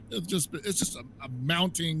aspect, it's just a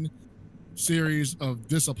mounting series of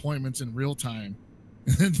disappointments in real time.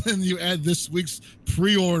 And then you add this week's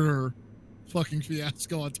pre-order fucking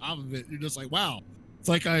fiasco on top of it. You're just like, wow. It's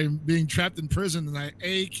like I'm being trapped in prison and I,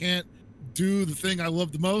 A, can't do the thing I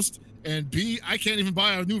love the most, and B, I can't even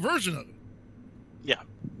buy a new version of it. Yeah.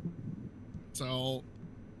 So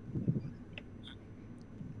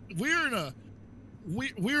we're in a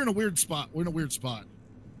weird spot. We're in a weird spot.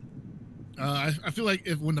 I feel like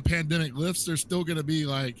when the pandemic lifts, there's still going to be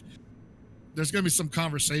there's going to be some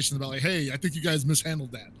conversation about like, hey, I think you guys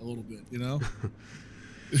mishandled that a little bit,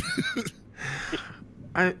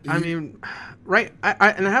 I mean, right.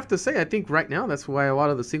 And I have to say, I think right now that's why a lot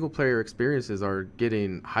of the single player experiences are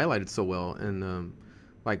getting highlighted so well. And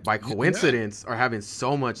like by coincidence are having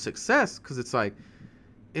so much success. Cause it's like,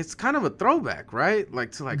 it's kind of a throwback, right?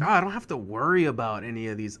 Like to like, I don't have to worry about any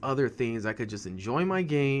of these other things. I could just enjoy my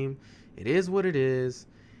game. It is what it is.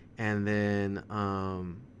 And then,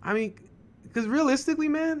 I mean, because realistically,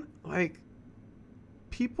 man, like,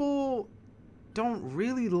 people don't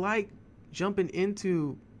really like jumping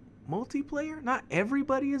into multiplayer. Not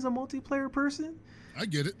everybody is a multiplayer person. I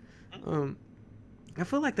get it. I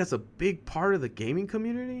feel like that's a big part of the gaming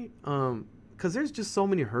community. Because there's just so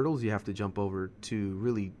many hurdles you have to jump over to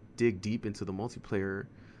really dig deep into the multiplayer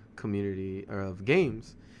community of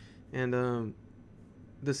games. And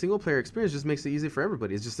the single player experience just makes it easy for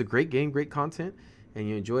everybody. It's just a great game, great content. And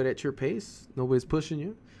you enjoy it at your pace. Nobody's pushing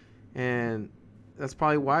you. And that's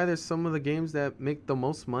probably why there's some of the games that make the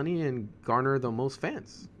most money and garner the most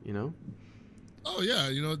fans, Oh, yeah.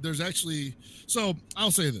 There's actually... So, I'll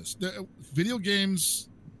say this. Video games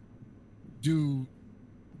do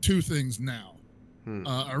two things now.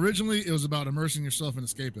 Originally, it was about immersing yourself in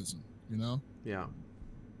escapism, Yeah.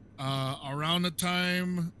 Around the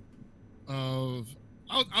time of...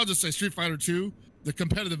 I'll just say Street Fighter 2, the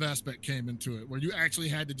competitive aspect came into it, where you actually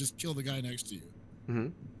had to just kill the guy next to you. Mm-hmm.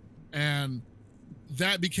 And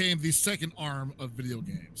that became the second arm of video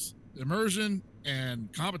games. Immersion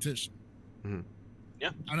and competition. Mm-hmm.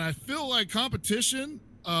 Yeah. And I feel like competition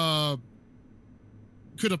could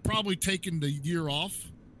have probably taken the year off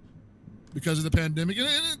because of the pandemic. And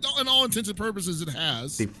in all intents and purposes, it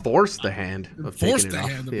has. They forced the hand of taking it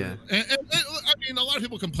off. Yeah. And I mean, a lot of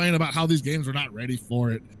people complain about how these games are not ready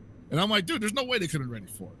for it. And I'm like, dude, there's no way they could have been ready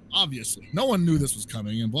for it. Obviously. No one knew this was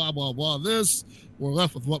coming and blah, blah, blah. We're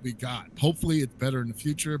left with what we got. Hopefully it's better in the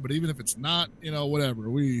future. But even if it's not, whatever.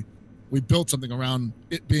 We built something around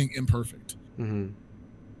it being imperfect. Mm-hmm.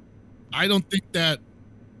 I don't think that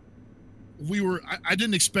I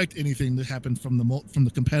didn't expect anything to happen from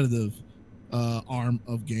the competitive arm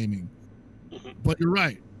of gaming. But you're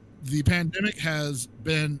right. The pandemic has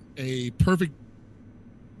been a perfect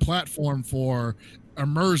platform for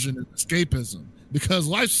immersion and escapism because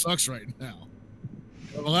life sucks right now.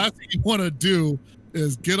 And the last thing you want to do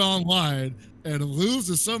is get online and lose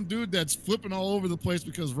to some dude that's flipping all over the place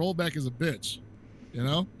because rollback is a bitch,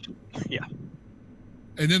 Yeah.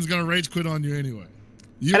 And then it's going to rage quit on you anyway.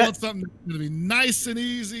 You want something that's going to be nice and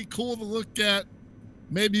easy, cool to look at.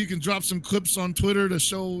 Maybe you can drop some clips on Twitter to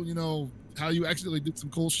show, how you accidentally did some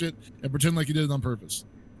cool shit and pretend like you did it on purpose.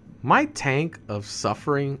 My tank of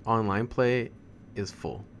suffering online play is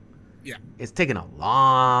full. Yeah. It's taken a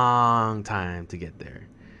long time to get there.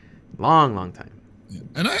 Long time. Yeah.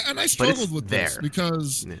 And I struggled with this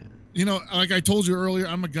because you know, like I told you earlier,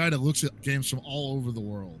 I'm a guy that looks at games from all over the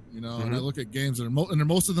world, you know, and I look at games that are and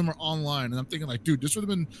most of them are online, and I'm thinking like, dude, this would have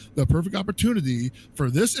been the perfect opportunity for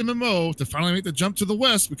this MMO to finally make the jump to the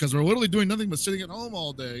West, because we're literally doing nothing but sitting at home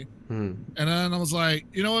all day. And then I was like,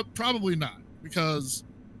 you know what, probably not, because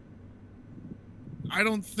I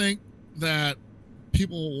don't think that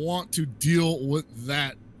people want to deal with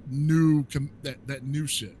that new that new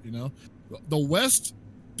shit, you know. The West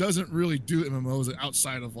doesn't really do MMOs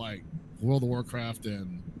outside of like World of Warcraft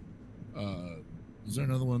and is there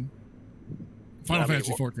another one? Final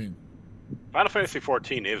Fantasy 14. Final Fantasy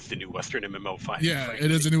 14 is the new Western MMO fight. Yeah, frankly.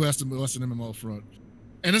 It is a new Western MMO front.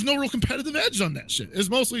 And there's no real competitive edge on that shit. It's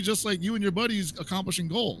mostly just like you and your buddies accomplishing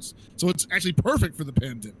goals. So it's actually perfect for the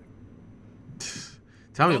pandemic.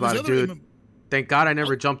 Tell me about it, dude. Thank God I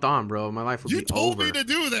never jumped on, bro. My life would be over. You told me to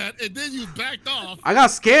do that, and then you backed off. I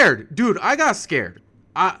got scared. Dude, I got scared.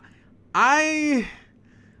 I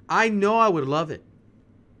know I would love it,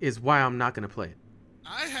 is why I'm not going to play it.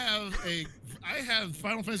 I have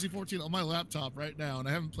Final Fantasy 14 on my laptop right now, and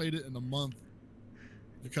I haven't played it in a month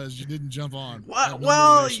because you didn't jump on.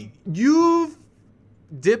 Well, you've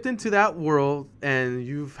dipped into that world, and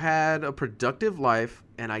you've had a productive life,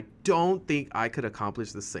 and I don't think I could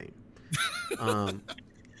accomplish the same.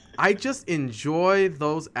 I just enjoy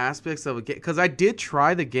those aspects of a game, because I did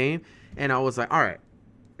try the game, and I was like, all right,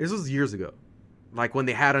 this was years ago, like when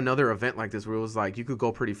they had another event like this where it was like you could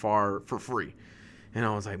go pretty far for free, and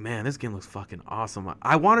I was like, man, this game looks fucking awesome.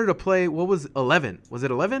 I wanted to play, what was 11? Was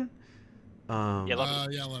it 11? Yeah,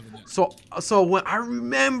 11. Yeah, 11. Yeah. So when I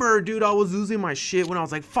remember, dude, I was losing my shit when I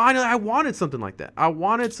was like, finally, I wanted something like that. I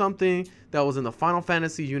wanted something that was in the Final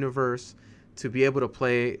Fantasy universe to be able to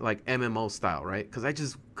play like MMO style, right? Because I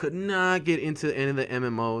just could not get into any of the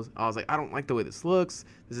MMOs. I was like, I don't like the way this looks.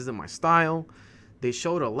 This isn't my style. They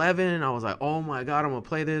showed 11, and I was like, oh my God, I'm going to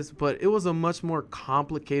play this. But it was a much more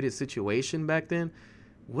complicated situation back then.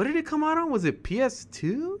 What did it come out on? Was it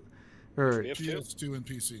PS2? Or PS2 and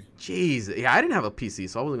PC. Jeez. Yeah, I didn't have a PC,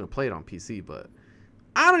 so I wasn't going to play it on PC. But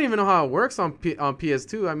I don't even know how it works on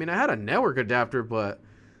PS2. I mean, I had a network adapter, but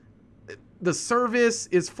the service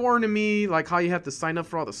is foreign to me, like how you have to sign up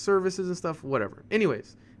for all the services and stuff, whatever.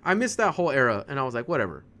 Anyways, I missed that whole era, and I was like,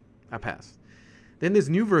 whatever. I passed. Then this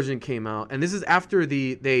new version came out, and this is after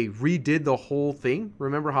they redid the whole thing.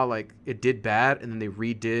 Remember how like it did bad, and then they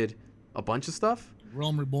redid a bunch of stuff?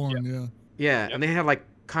 Realm Reborn, Yep. Yeah, and they had like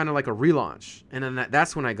kind of like a relaunch, and then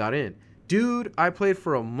that's when I got in. Dude, I played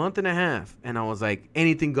for a month and a half, and I was like,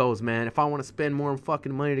 anything goes, man. If I want to spend more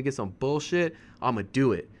fucking money to get some bullshit, I'm going to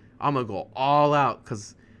do it. I'm going to go all out,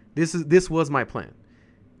 because this was my plan.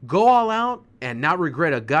 Go all out and not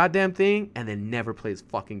regret a goddamn thing, and then never play this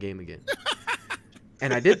fucking game again.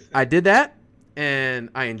 And I did that, and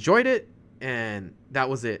I enjoyed it, and that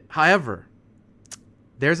was it. However,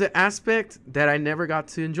 there's an aspect that I never got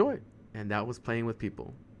to enjoy, and that was playing with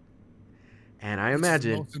people. And I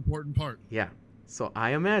imagine... That's the most important part. Yeah. So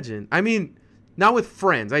I imagine... I mean, not with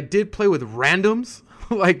friends. I did play with randoms.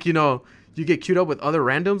 Like, you know, you get queued up with other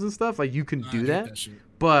randoms and stuff. Like, you can do that.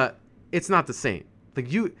 But it's not the same. Like,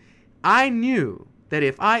 I knew that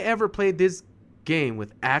if I ever played this game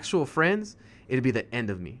with actual friends, it'd be the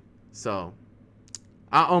end of me. So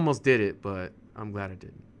I almost did it, but I'm glad I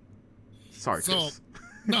didn't. Sorry, Chris.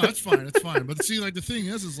 No, that's fine. It's fine. But see, like the thing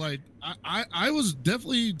is like I was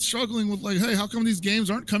definitely struggling with like, hey, how come these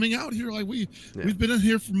games aren't coming out here? Like we've been in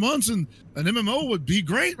here for months, and an MMO would be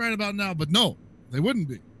great right about now. But no, they wouldn't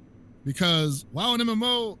be, because while an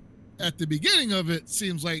MMO at the beginning of it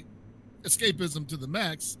seems like escapism to the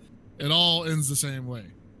max, it all ends the same way.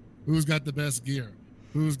 Who's got the best gear?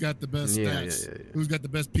 Who's got the best stats? Yeah. Who's got the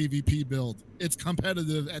best PvP build? It's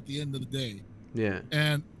competitive at the end of the day. Yeah.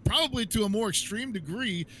 And probably to a more extreme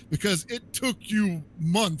degree, because it took you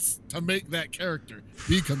months to make that character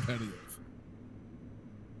be competitive.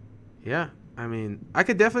 Yeah. I mean, I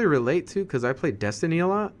could definitely relate to, because I play Destiny a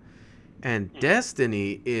lot. And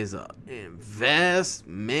Destiny is an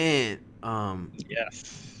investment.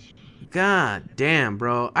 Yes. God damn,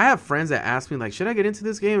 bro. I have friends that ask me, like, should I get into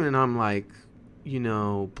this game? And I'm like, you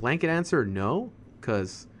know, blanket answer, no.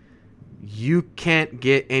 Because you can't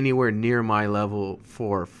get anywhere near my level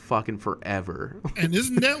for fucking forever. And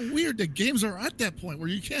isn't that weird that games are at that point where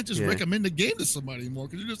you can't just recommend a game to somebody anymore?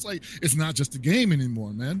 Because you're just like, it's not just a game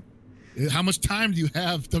anymore, man. How much time do you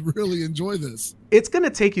have to really enjoy this? It's going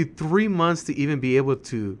to take you 3 months to even be able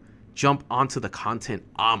to jump onto the content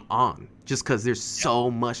I'm on, just because there's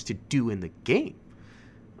so much to do in the game.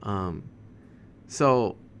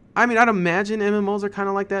 So, I mean, I'd imagine MMOs are kind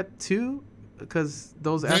of like that too, because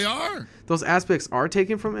those aspects are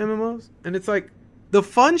taken from MMOs. And it's like, the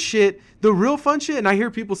fun shit, the real fun shit, and I hear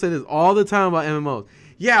people say this all the time about MMOs.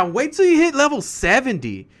 Yeah, wait till you hit level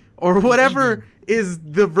 70 or whatever is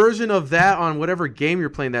the version of that on whatever game you're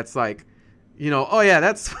playing that's like, oh yeah,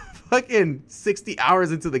 that's fucking 60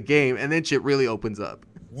 hours into the game, and then shit really opens up.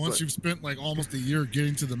 Once you've spent like almost a year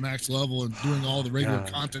getting to the max level and doing all the regular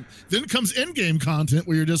content, then comes in-game content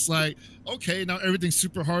where you're just like, okay, now everything's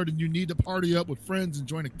super hard and you need to party up with friends and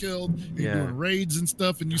join a guild. You're doing raids and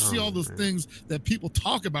stuff, and you see all those things that people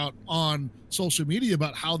talk about on social media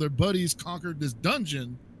about how their buddies conquered this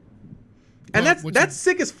dungeon. And that's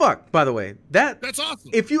sick as fuck, by the way. That's awesome.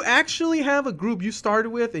 If you actually have a group you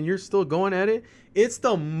started with and you're still going at it, it's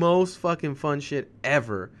the most fucking fun shit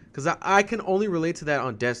ever. Because I can only relate to that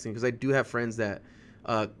on Destiny because I do have friends that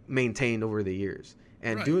maintained over the years.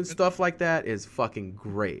 And doing stuff like that is fucking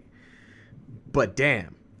great. But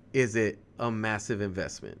damn, is it a massive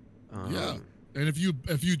investment. Yeah. And if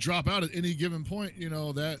you drop out at any given point,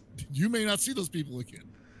 that you may not see those people again.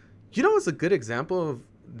 It's a good example of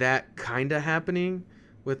that kind of happening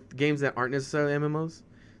with games that aren't necessarily MMOs?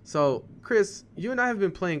 So, Chris, you and I have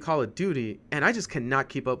been playing Call of Duty, and I just cannot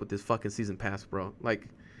keep up with this fucking season pass, bro. Like,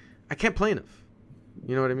 I can't play enough.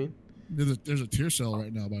 You know what I mean? There's a tier sale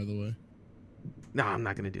right now, by the way. No, I'm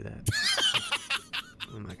not going to do that.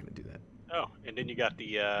 I'm not going to do that. Oh, and then you got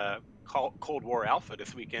the Cold War Alpha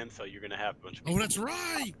this weekend, so you're going to have a bunch of people. Oh, that's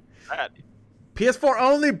right. PS4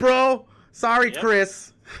 only, bro. Sorry,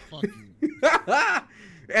 Chris. Fuck you.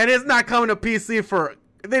 And it's not coming to PC for...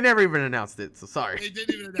 They never even announced it, so sorry. They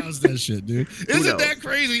didn't even announce that shit, dude. Isn't that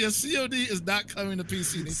crazy? A COD is not coming to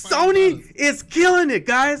PC. Sony is killing it,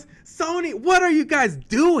 guys. Sony, what are you guys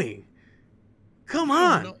doing? Come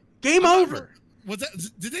on. Game over. Was that?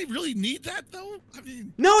 Did they really need that, though? I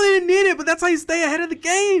mean... No, they didn't need it, but that's how you stay ahead of the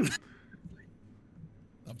game.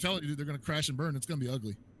 I'm telling you, dude, they're going to crash and burn. It's going to be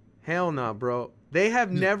ugly. Hell no, bro. They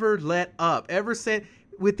have never let up. Ever since...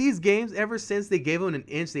 With these games, ever since they gave them an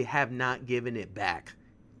inch, they have not given it back.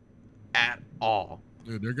 At all.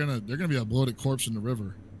 Dude, they're gonna be a bloated corpse in the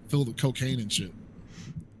river filled with cocaine and shit.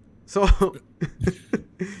 So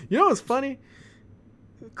what's funny?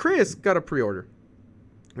 Chris got a pre-order,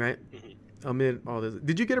 right? Amid all this,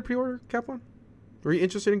 did you get a pre-order, Kapwan? Were you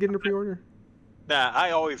interested in getting a pre-order? Nah,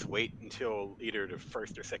 I always wait until either the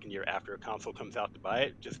first or second year after a console comes out to buy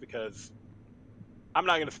it, just because I'm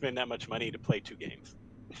not gonna spend that much money to play 2 games.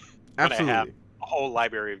 Absolutely. I have a whole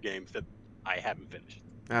library of games that I haven't finished.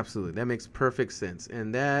 Absolutely. That makes perfect sense.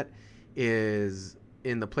 And that is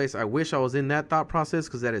in the place I wish I was in that thought process,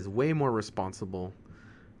 because that is way more responsible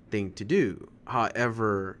thing to do.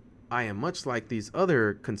 However, I am much like these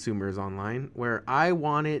other consumers online where I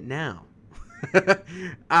want it now.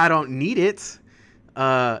 I don't need it.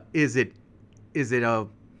 Is it a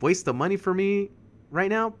waste of money for me right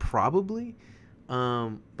now? Probably.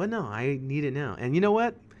 But no, I need it now. And you know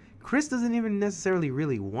what? Chris doesn't even necessarily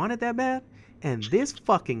really want it that bad, and this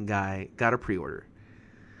fucking guy got a pre-order.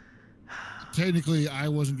 Technically, I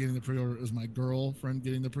wasn't getting the pre-order. It was my girlfriend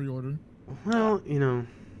getting the pre-order. Well,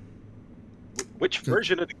 Which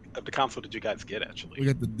version of the console did you guys get, actually? We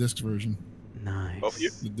got the disc version. Nice. Both of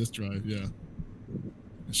you? The disc drive, yeah.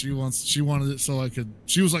 And she wanted it so I could...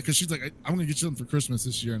 She was like, because she's like, I'm going to get you something for Christmas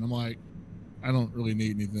this year. And I'm like, I don't really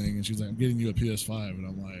need anything. And she's like, I'm getting you a PS5. And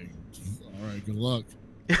I'm like, all right, good luck.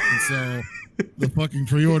 And so the fucking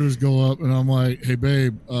pre-orders go up, and I'm like, hey,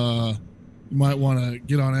 babe, you might want to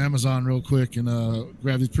get on Amazon real quick and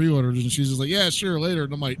grab these pre-orders. And she's just like, yeah, sure, later.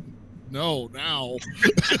 And I'm like, no, now.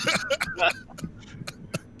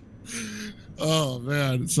 Oh,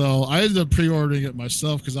 man. So I ended up pre-ordering it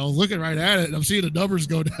myself because I was looking right at it, and I'm seeing the numbers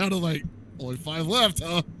go down to like, only 5 left,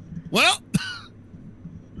 huh? Well,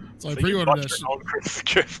 so I pre-ordered that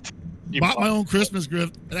shit. Bought my own Christmas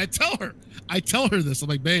gift, and I tell her this. I'm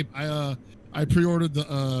like, babe, I pre-ordered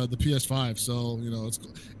the PS5, so it's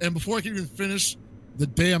cool. And before I can even finish the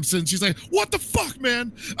damn sentence, she's like, "What the fuck,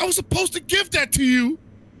 man? I was supposed to give that to you."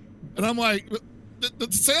 And I'm like,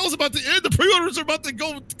 the sale's about to end. The pre-orders are about to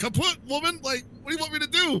go kaput, woman. Like, what do you want me to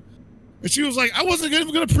do? And she was like, I wasn't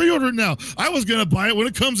even going to pre-order it now. I was going to buy it when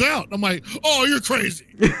it comes out. I'm like, oh, you're crazy.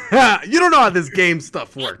 You don't know how this game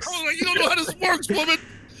stuff works. I was like, you don't know how this works, woman.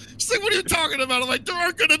 She's like, what are you talking about? I'm like, there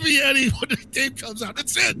aren't going to be any when the game comes out.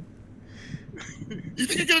 That's it. You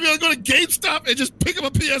think you're going to be able to go to GameStop and just pick up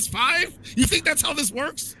a PS5? You think that's how this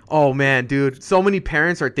works? Oh, man, dude. So many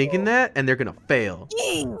parents are thinking that, and they're going to fail.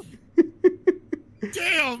 Ooh.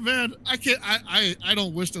 Damn, man. I can't. I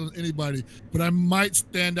don't wish that on anybody, but I might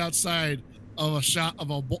stand outside of a shop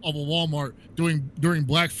of a Walmart during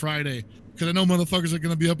Black Friday, because I know motherfuckers are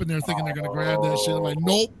going to be up in there thinking they're going to grab that shit. I'm like,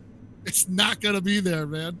 nope. It's not going to be there,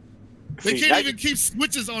 man. They can't even keep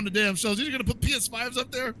Switches on the damn shows. You're gonna put PS5s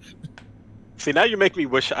up there? See, now you're making me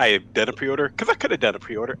wish I had done a pre-order, because I could have done a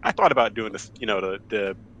pre-order. I thought about doing this,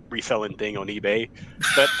 the reselling thing on eBay,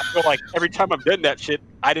 but I feel like every time I've done that shit,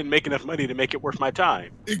 I didn't make enough money to make it worth my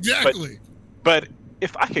time. Exactly. But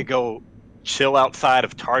if I could go chill outside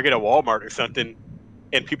of Target or Walmart or something,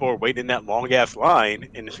 and people are waiting in that long ass line,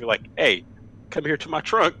 and if you're like, "Hey, come here to my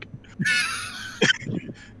trunk,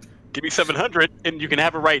 give me $700, and you can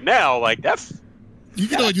have it right now," like that's. You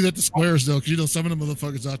can only do that to Squares though, because some of the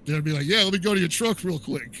motherfuckers out there be like, "Yeah, let me go to your truck real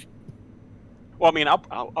quick." Well, I mean,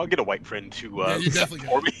 I'll get a white friend to you definitely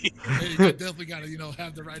for me. Yeah, you definitely got to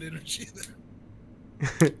have the right energy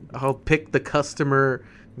there. I'll pick the customer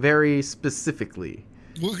very specifically.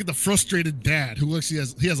 Look at the frustrated dad who looks he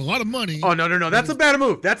has a lot of money. Oh no, that's a bad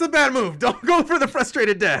move. That's a bad move. Don't go for the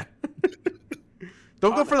frustrated dad.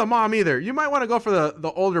 Don't go for the mom either. You might want to go for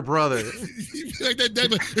the older brother. Like that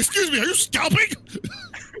dad, excuse me, are you scalping?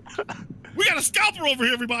 We got a scalper over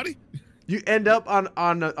here, everybody. You end up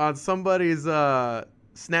on somebody's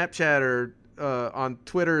Snapchat or on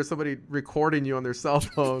Twitter, somebody recording you on their cell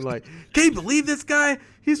phone. Like, can you believe this guy?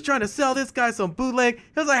 He's trying to sell this guy some bootleg. He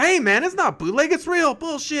was like, hey man, it's not bootleg, it's real.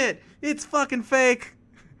 Bullshit. It's fucking fake.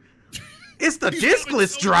 It's the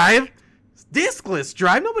discless drive. Discless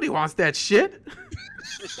drive. Nobody wants that shit.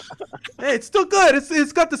 Hey, it's still good.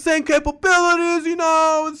 It's got the same capabilities,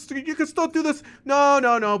 you can still do this.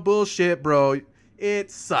 No, bullshit, bro.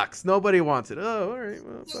 It sucks. Nobody wants it. Oh, all right.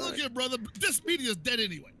 Well, look here, brother. This media is dead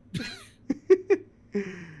anyway.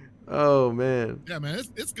 Oh man. Yeah, man.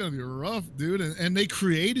 It's gonna be rough, dude. And they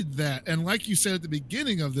created that. And like you said at the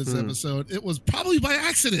beginning of this episode, it was probably by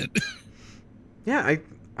accident. Yeah,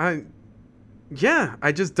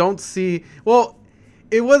 I just don't see. Well,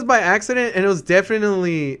 it was by accident, and it was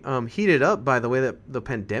definitely heated up by the way that the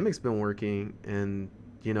pandemic's been working, and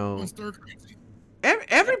crazy.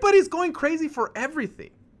 Everybody's going crazy for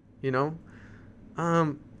everything,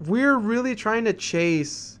 we're really trying to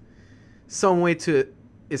chase some way to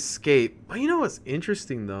escape. But what's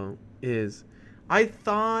interesting though is I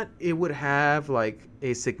thought it would have like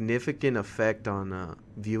a significant effect on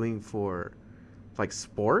viewing for like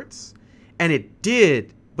sports, and it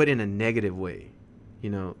did, but in a negative way.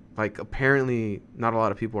 Like apparently not a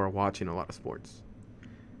lot of people are watching a lot of sports.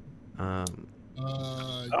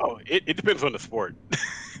 It depends on the sport.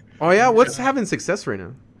 Oh yeah, what's having success right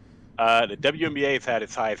now? The WNBA has had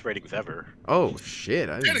its highest ratings ever. Oh shit!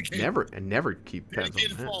 I never keep tabs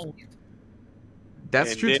on that.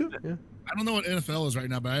 That's true too. Yeah. I don't know what NFL is right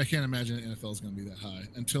now, but I can't imagine NFL is going to be that high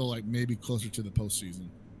until like maybe closer to the postseason.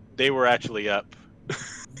 They were actually up.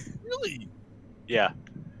 Really? Yeah.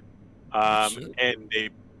 And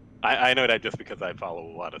I know that just because I follow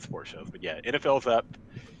a lot of sports shows, but yeah, NFL's up.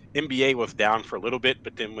 NBA was down for a little bit,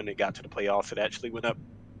 but then when it got to the playoffs, it actually went up.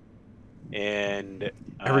 And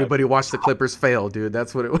everybody watched the Clippers fail, dude.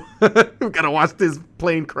 That's what it was. We gotta watch this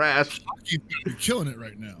plane crash. Hockey's killing it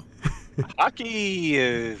right now. Hockey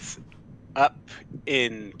is up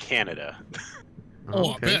in Canada.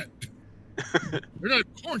 Oh, okay. I bet. They're not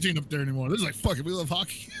quarantined up there anymore. They're just like, fuck it, we love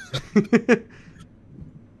hockey.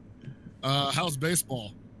 How's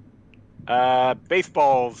baseball?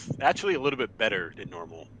 Baseball's actually a little bit better than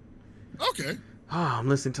normal. Okay. Oh, I'm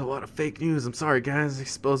listening to a lot of fake news. I'm sorry, guys. I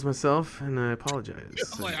exposed myself, and I apologize.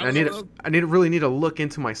 I really need to look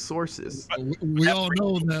into my sources. We all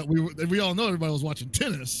know that we all know everybody was watching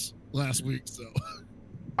tennis last week, so.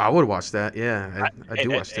 I would watch that. Yeah, I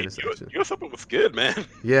do watch tennis. US Open was good, man.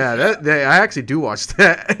 Yeah, I actually do watch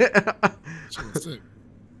that.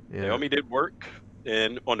 Yeah. Naomi did work,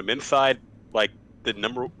 and on the men's side, like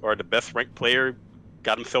the best ranked player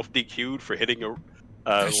got himself DQ'd for hitting a.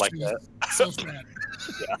 Like that. So sad.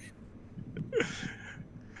 Yeah.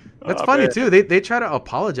 That's funny too. They try to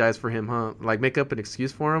apologize for him, huh? Like make up an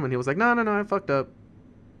excuse for him, and he was like, "No, I fucked up.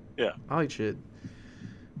 Yeah, I'll eat shit."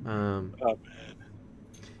 Oh man.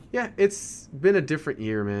 Yeah, it's been a different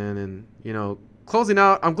year, man, and closing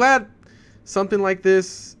out. I'm glad something like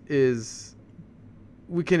this is.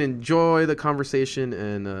 We can enjoy the conversation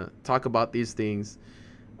and talk about these things.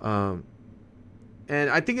 And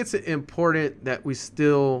I think it's important that we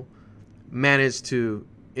still manage to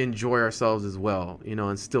enjoy ourselves as well,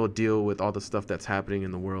 and still deal with all the stuff that's happening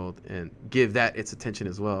in the world and give that its attention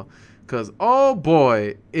as well. Because, oh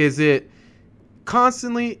boy, is it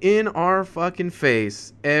constantly in our fucking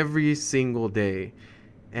face every single day.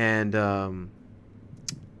 And,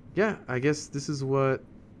 yeah, I guess this is what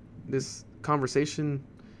this conversation,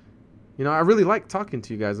 I really like talking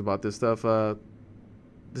to you guys about this stuff.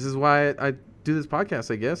 This is why I do this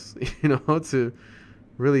podcast, I guess, to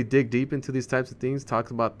really dig deep into these types of things,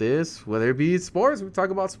 talk about this, whether it be sports, we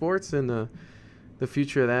talk about sports and the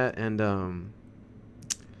future of that. And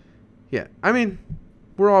yeah, I mean,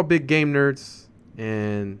 we're all big game nerds,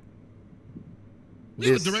 and we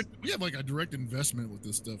have like a direct investment with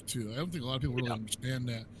this stuff too. I don't think a lot of people really understand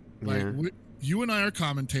that. Like you and I are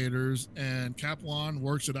commentators, and Kapwan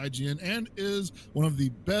works at IGN and is one of the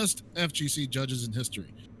best FGC judges in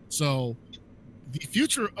history. So the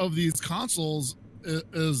future of these consoles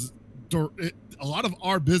is a lot of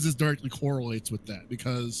our business directly correlates with that,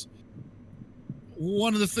 because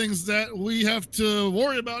one of the things that we have to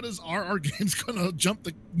worry about is are our games going to jump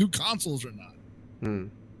the new consoles or not?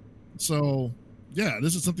 So yeah,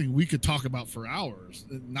 this is something we could talk about for hours,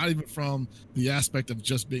 not even from the aspect of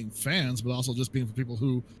just being fans, but also just being for people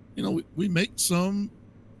who, you know, we make some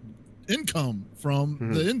income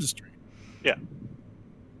from the industry. Yeah,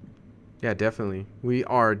 definitely. We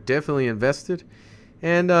are definitely invested.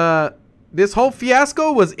 And this whole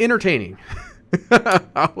fiasco was entertaining.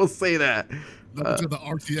 I will say that. To the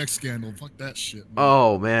RTX scandal. Fuck that shit, man.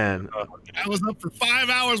 Oh, man. I was up for 5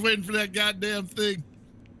 hours waiting for that goddamn thing.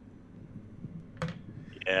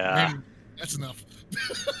 Yeah. Man, that's enough.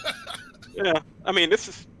 Yeah. I mean,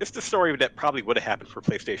 it's the story that probably would have happened for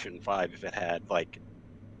PlayStation 5 if it had, like,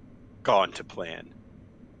 gone to plan.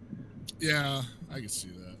 Yeah, I can see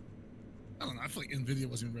that. I don't know. I feel like NVIDIA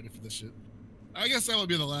wasn't even ready for this shit. I guess that would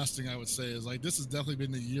be the last thing I would say is, like, this has definitely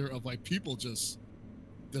been the year of, like, people just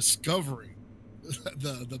discovering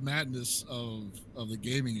the madness of the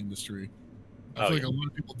gaming industry. I feel like a lot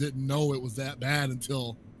of people didn't know it was that bad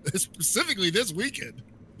until specifically this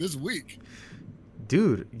week.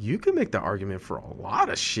 Dude, you can make the argument for a lot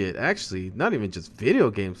of shit, actually, not even just video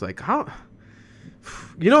games. Like, how,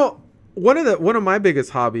 you know, one of my biggest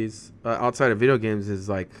hobbies outside of video games is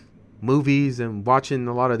like movies and watching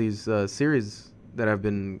a lot of these series that have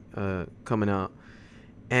been coming out,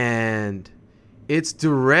 and it's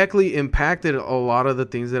directly impacted a lot of the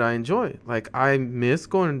things that I enjoy. Like, I miss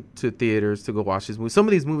going to theaters to go watch these movies. Some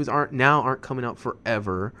of these movies aren't coming out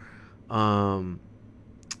forever.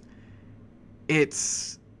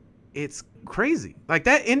 It's crazy. Like,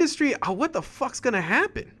 that industry, what the fuck's gonna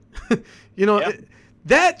happen? You know,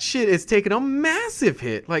 that shit is taking a massive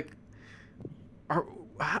hit. Like,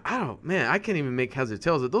 I can't even make heads or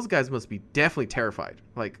tails. Those guys must be definitely terrified.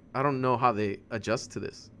 Like, I don't know how they adjust to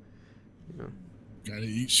this. You know? Gotta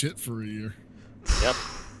eat shit for a year. Yep.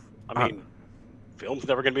 I mean, film's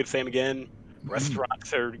never gonna be the same again.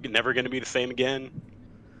 Restaurants are never gonna be the same again.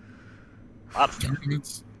 A lot of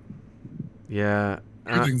tournaments. Yeah.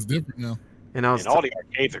 Everything's different now. And all the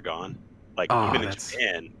arcades are gone. Like, even in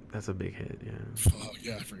Japan. That's a big hit, yeah. Oh,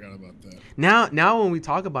 yeah, I forgot about that. Now when we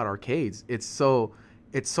talk about arcades, it's so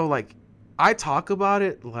like, I talk about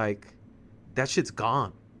it like that shit's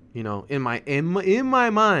gone. You know, in my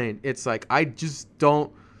mind, it's like, I just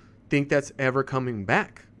don't think that's ever coming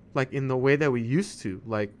back, like in the way that we used to.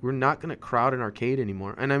 Like, we're not gonna crowd an arcade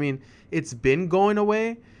anymore. And I mean, it's been going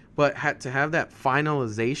away, but had to have that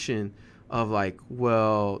finalization of like,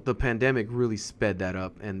 well, the pandemic really sped that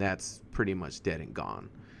up, and that's pretty much dead and gone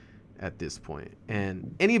at this point.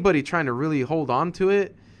 And anybody trying to really hold on to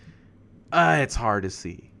it, it's hard to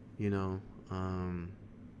see, you know.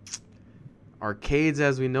 Arcades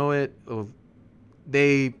as we know it,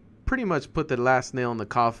 they pretty much put the last nail in the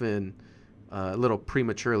coffin a little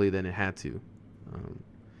prematurely than it had to.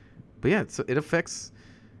 But yeah, it affects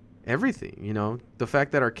everything, you know. The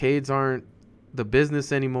fact that arcades aren't the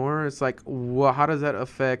business anymore, it's like, well, how does that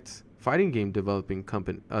affect fighting game development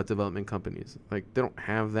companies? Like, they don't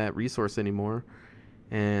have that resource anymore.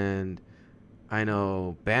 And I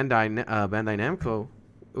know Bandai Namco,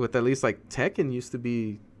 with at least like Tekken used to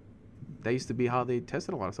be how they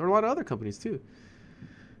tested a lot of stuff. Or a lot of other companies too.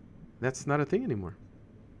 That's not a thing anymore.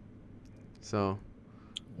 So,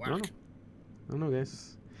 I don't know,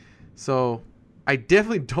 guys. So, I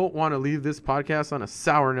definitely don't want to leave this podcast on a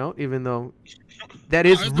sour note, even though that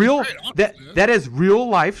is real. That is real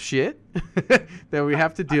life shit that we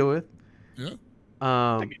have to deal with. Yeah.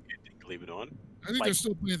 I think leave it on. I think there's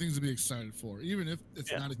still plenty of things to be excited for, even if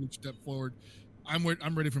it's not a huge step forward. I'm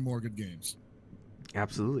ready for more good games.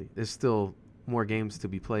 Absolutely. There's still more games to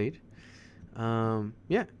be played.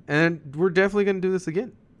 Yeah, and we're definitely going to do this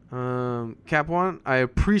again. Kapwan, I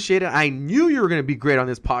appreciate it. I knew you were going to be great on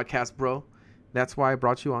this podcast, bro. That's why I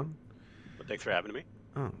brought you on. Well, thanks for having me.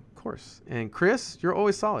 Oh, of course. And Chris, you're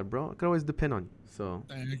always solid, bro. I can always depend on you. So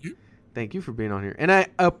thank you. Thank you for being on here. And I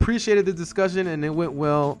appreciated the discussion, and it went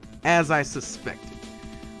well as I suspected.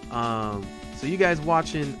 So you guys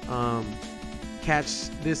watching, catch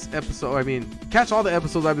this episode. I mean, catch all the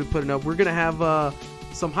episodes I've been putting up. We're going to have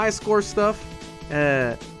some high score stuff.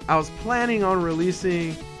 I was planning on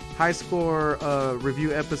releasing high score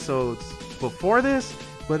review episodes before this,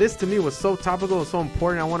 but this to me was so topical and so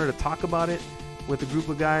important. I wanted to talk about it with a group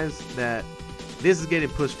of guys that this is getting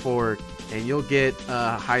pushed forward, and you'll get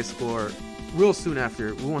high score real soon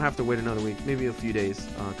after. We won't have to wait another week, maybe a few days,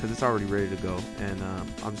 because it's already ready to go. And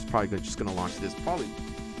I'm just probably just gonna launch this. Probably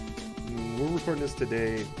we're recording this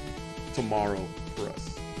today, tomorrow for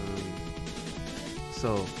us.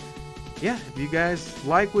 So yeah, if you guys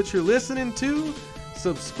like what you're listening to,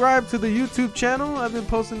 subscribe to the YouTube channel. I've been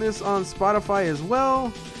posting this on Spotify as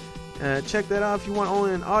well. Check that out if you want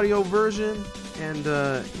only an audio version. And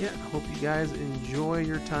yeah, I hope you guys enjoy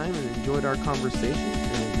your time and enjoyed our conversation.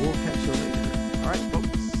 And we'll catch you later. All right,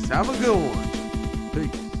 folks, have a good one.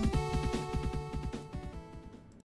 Peace.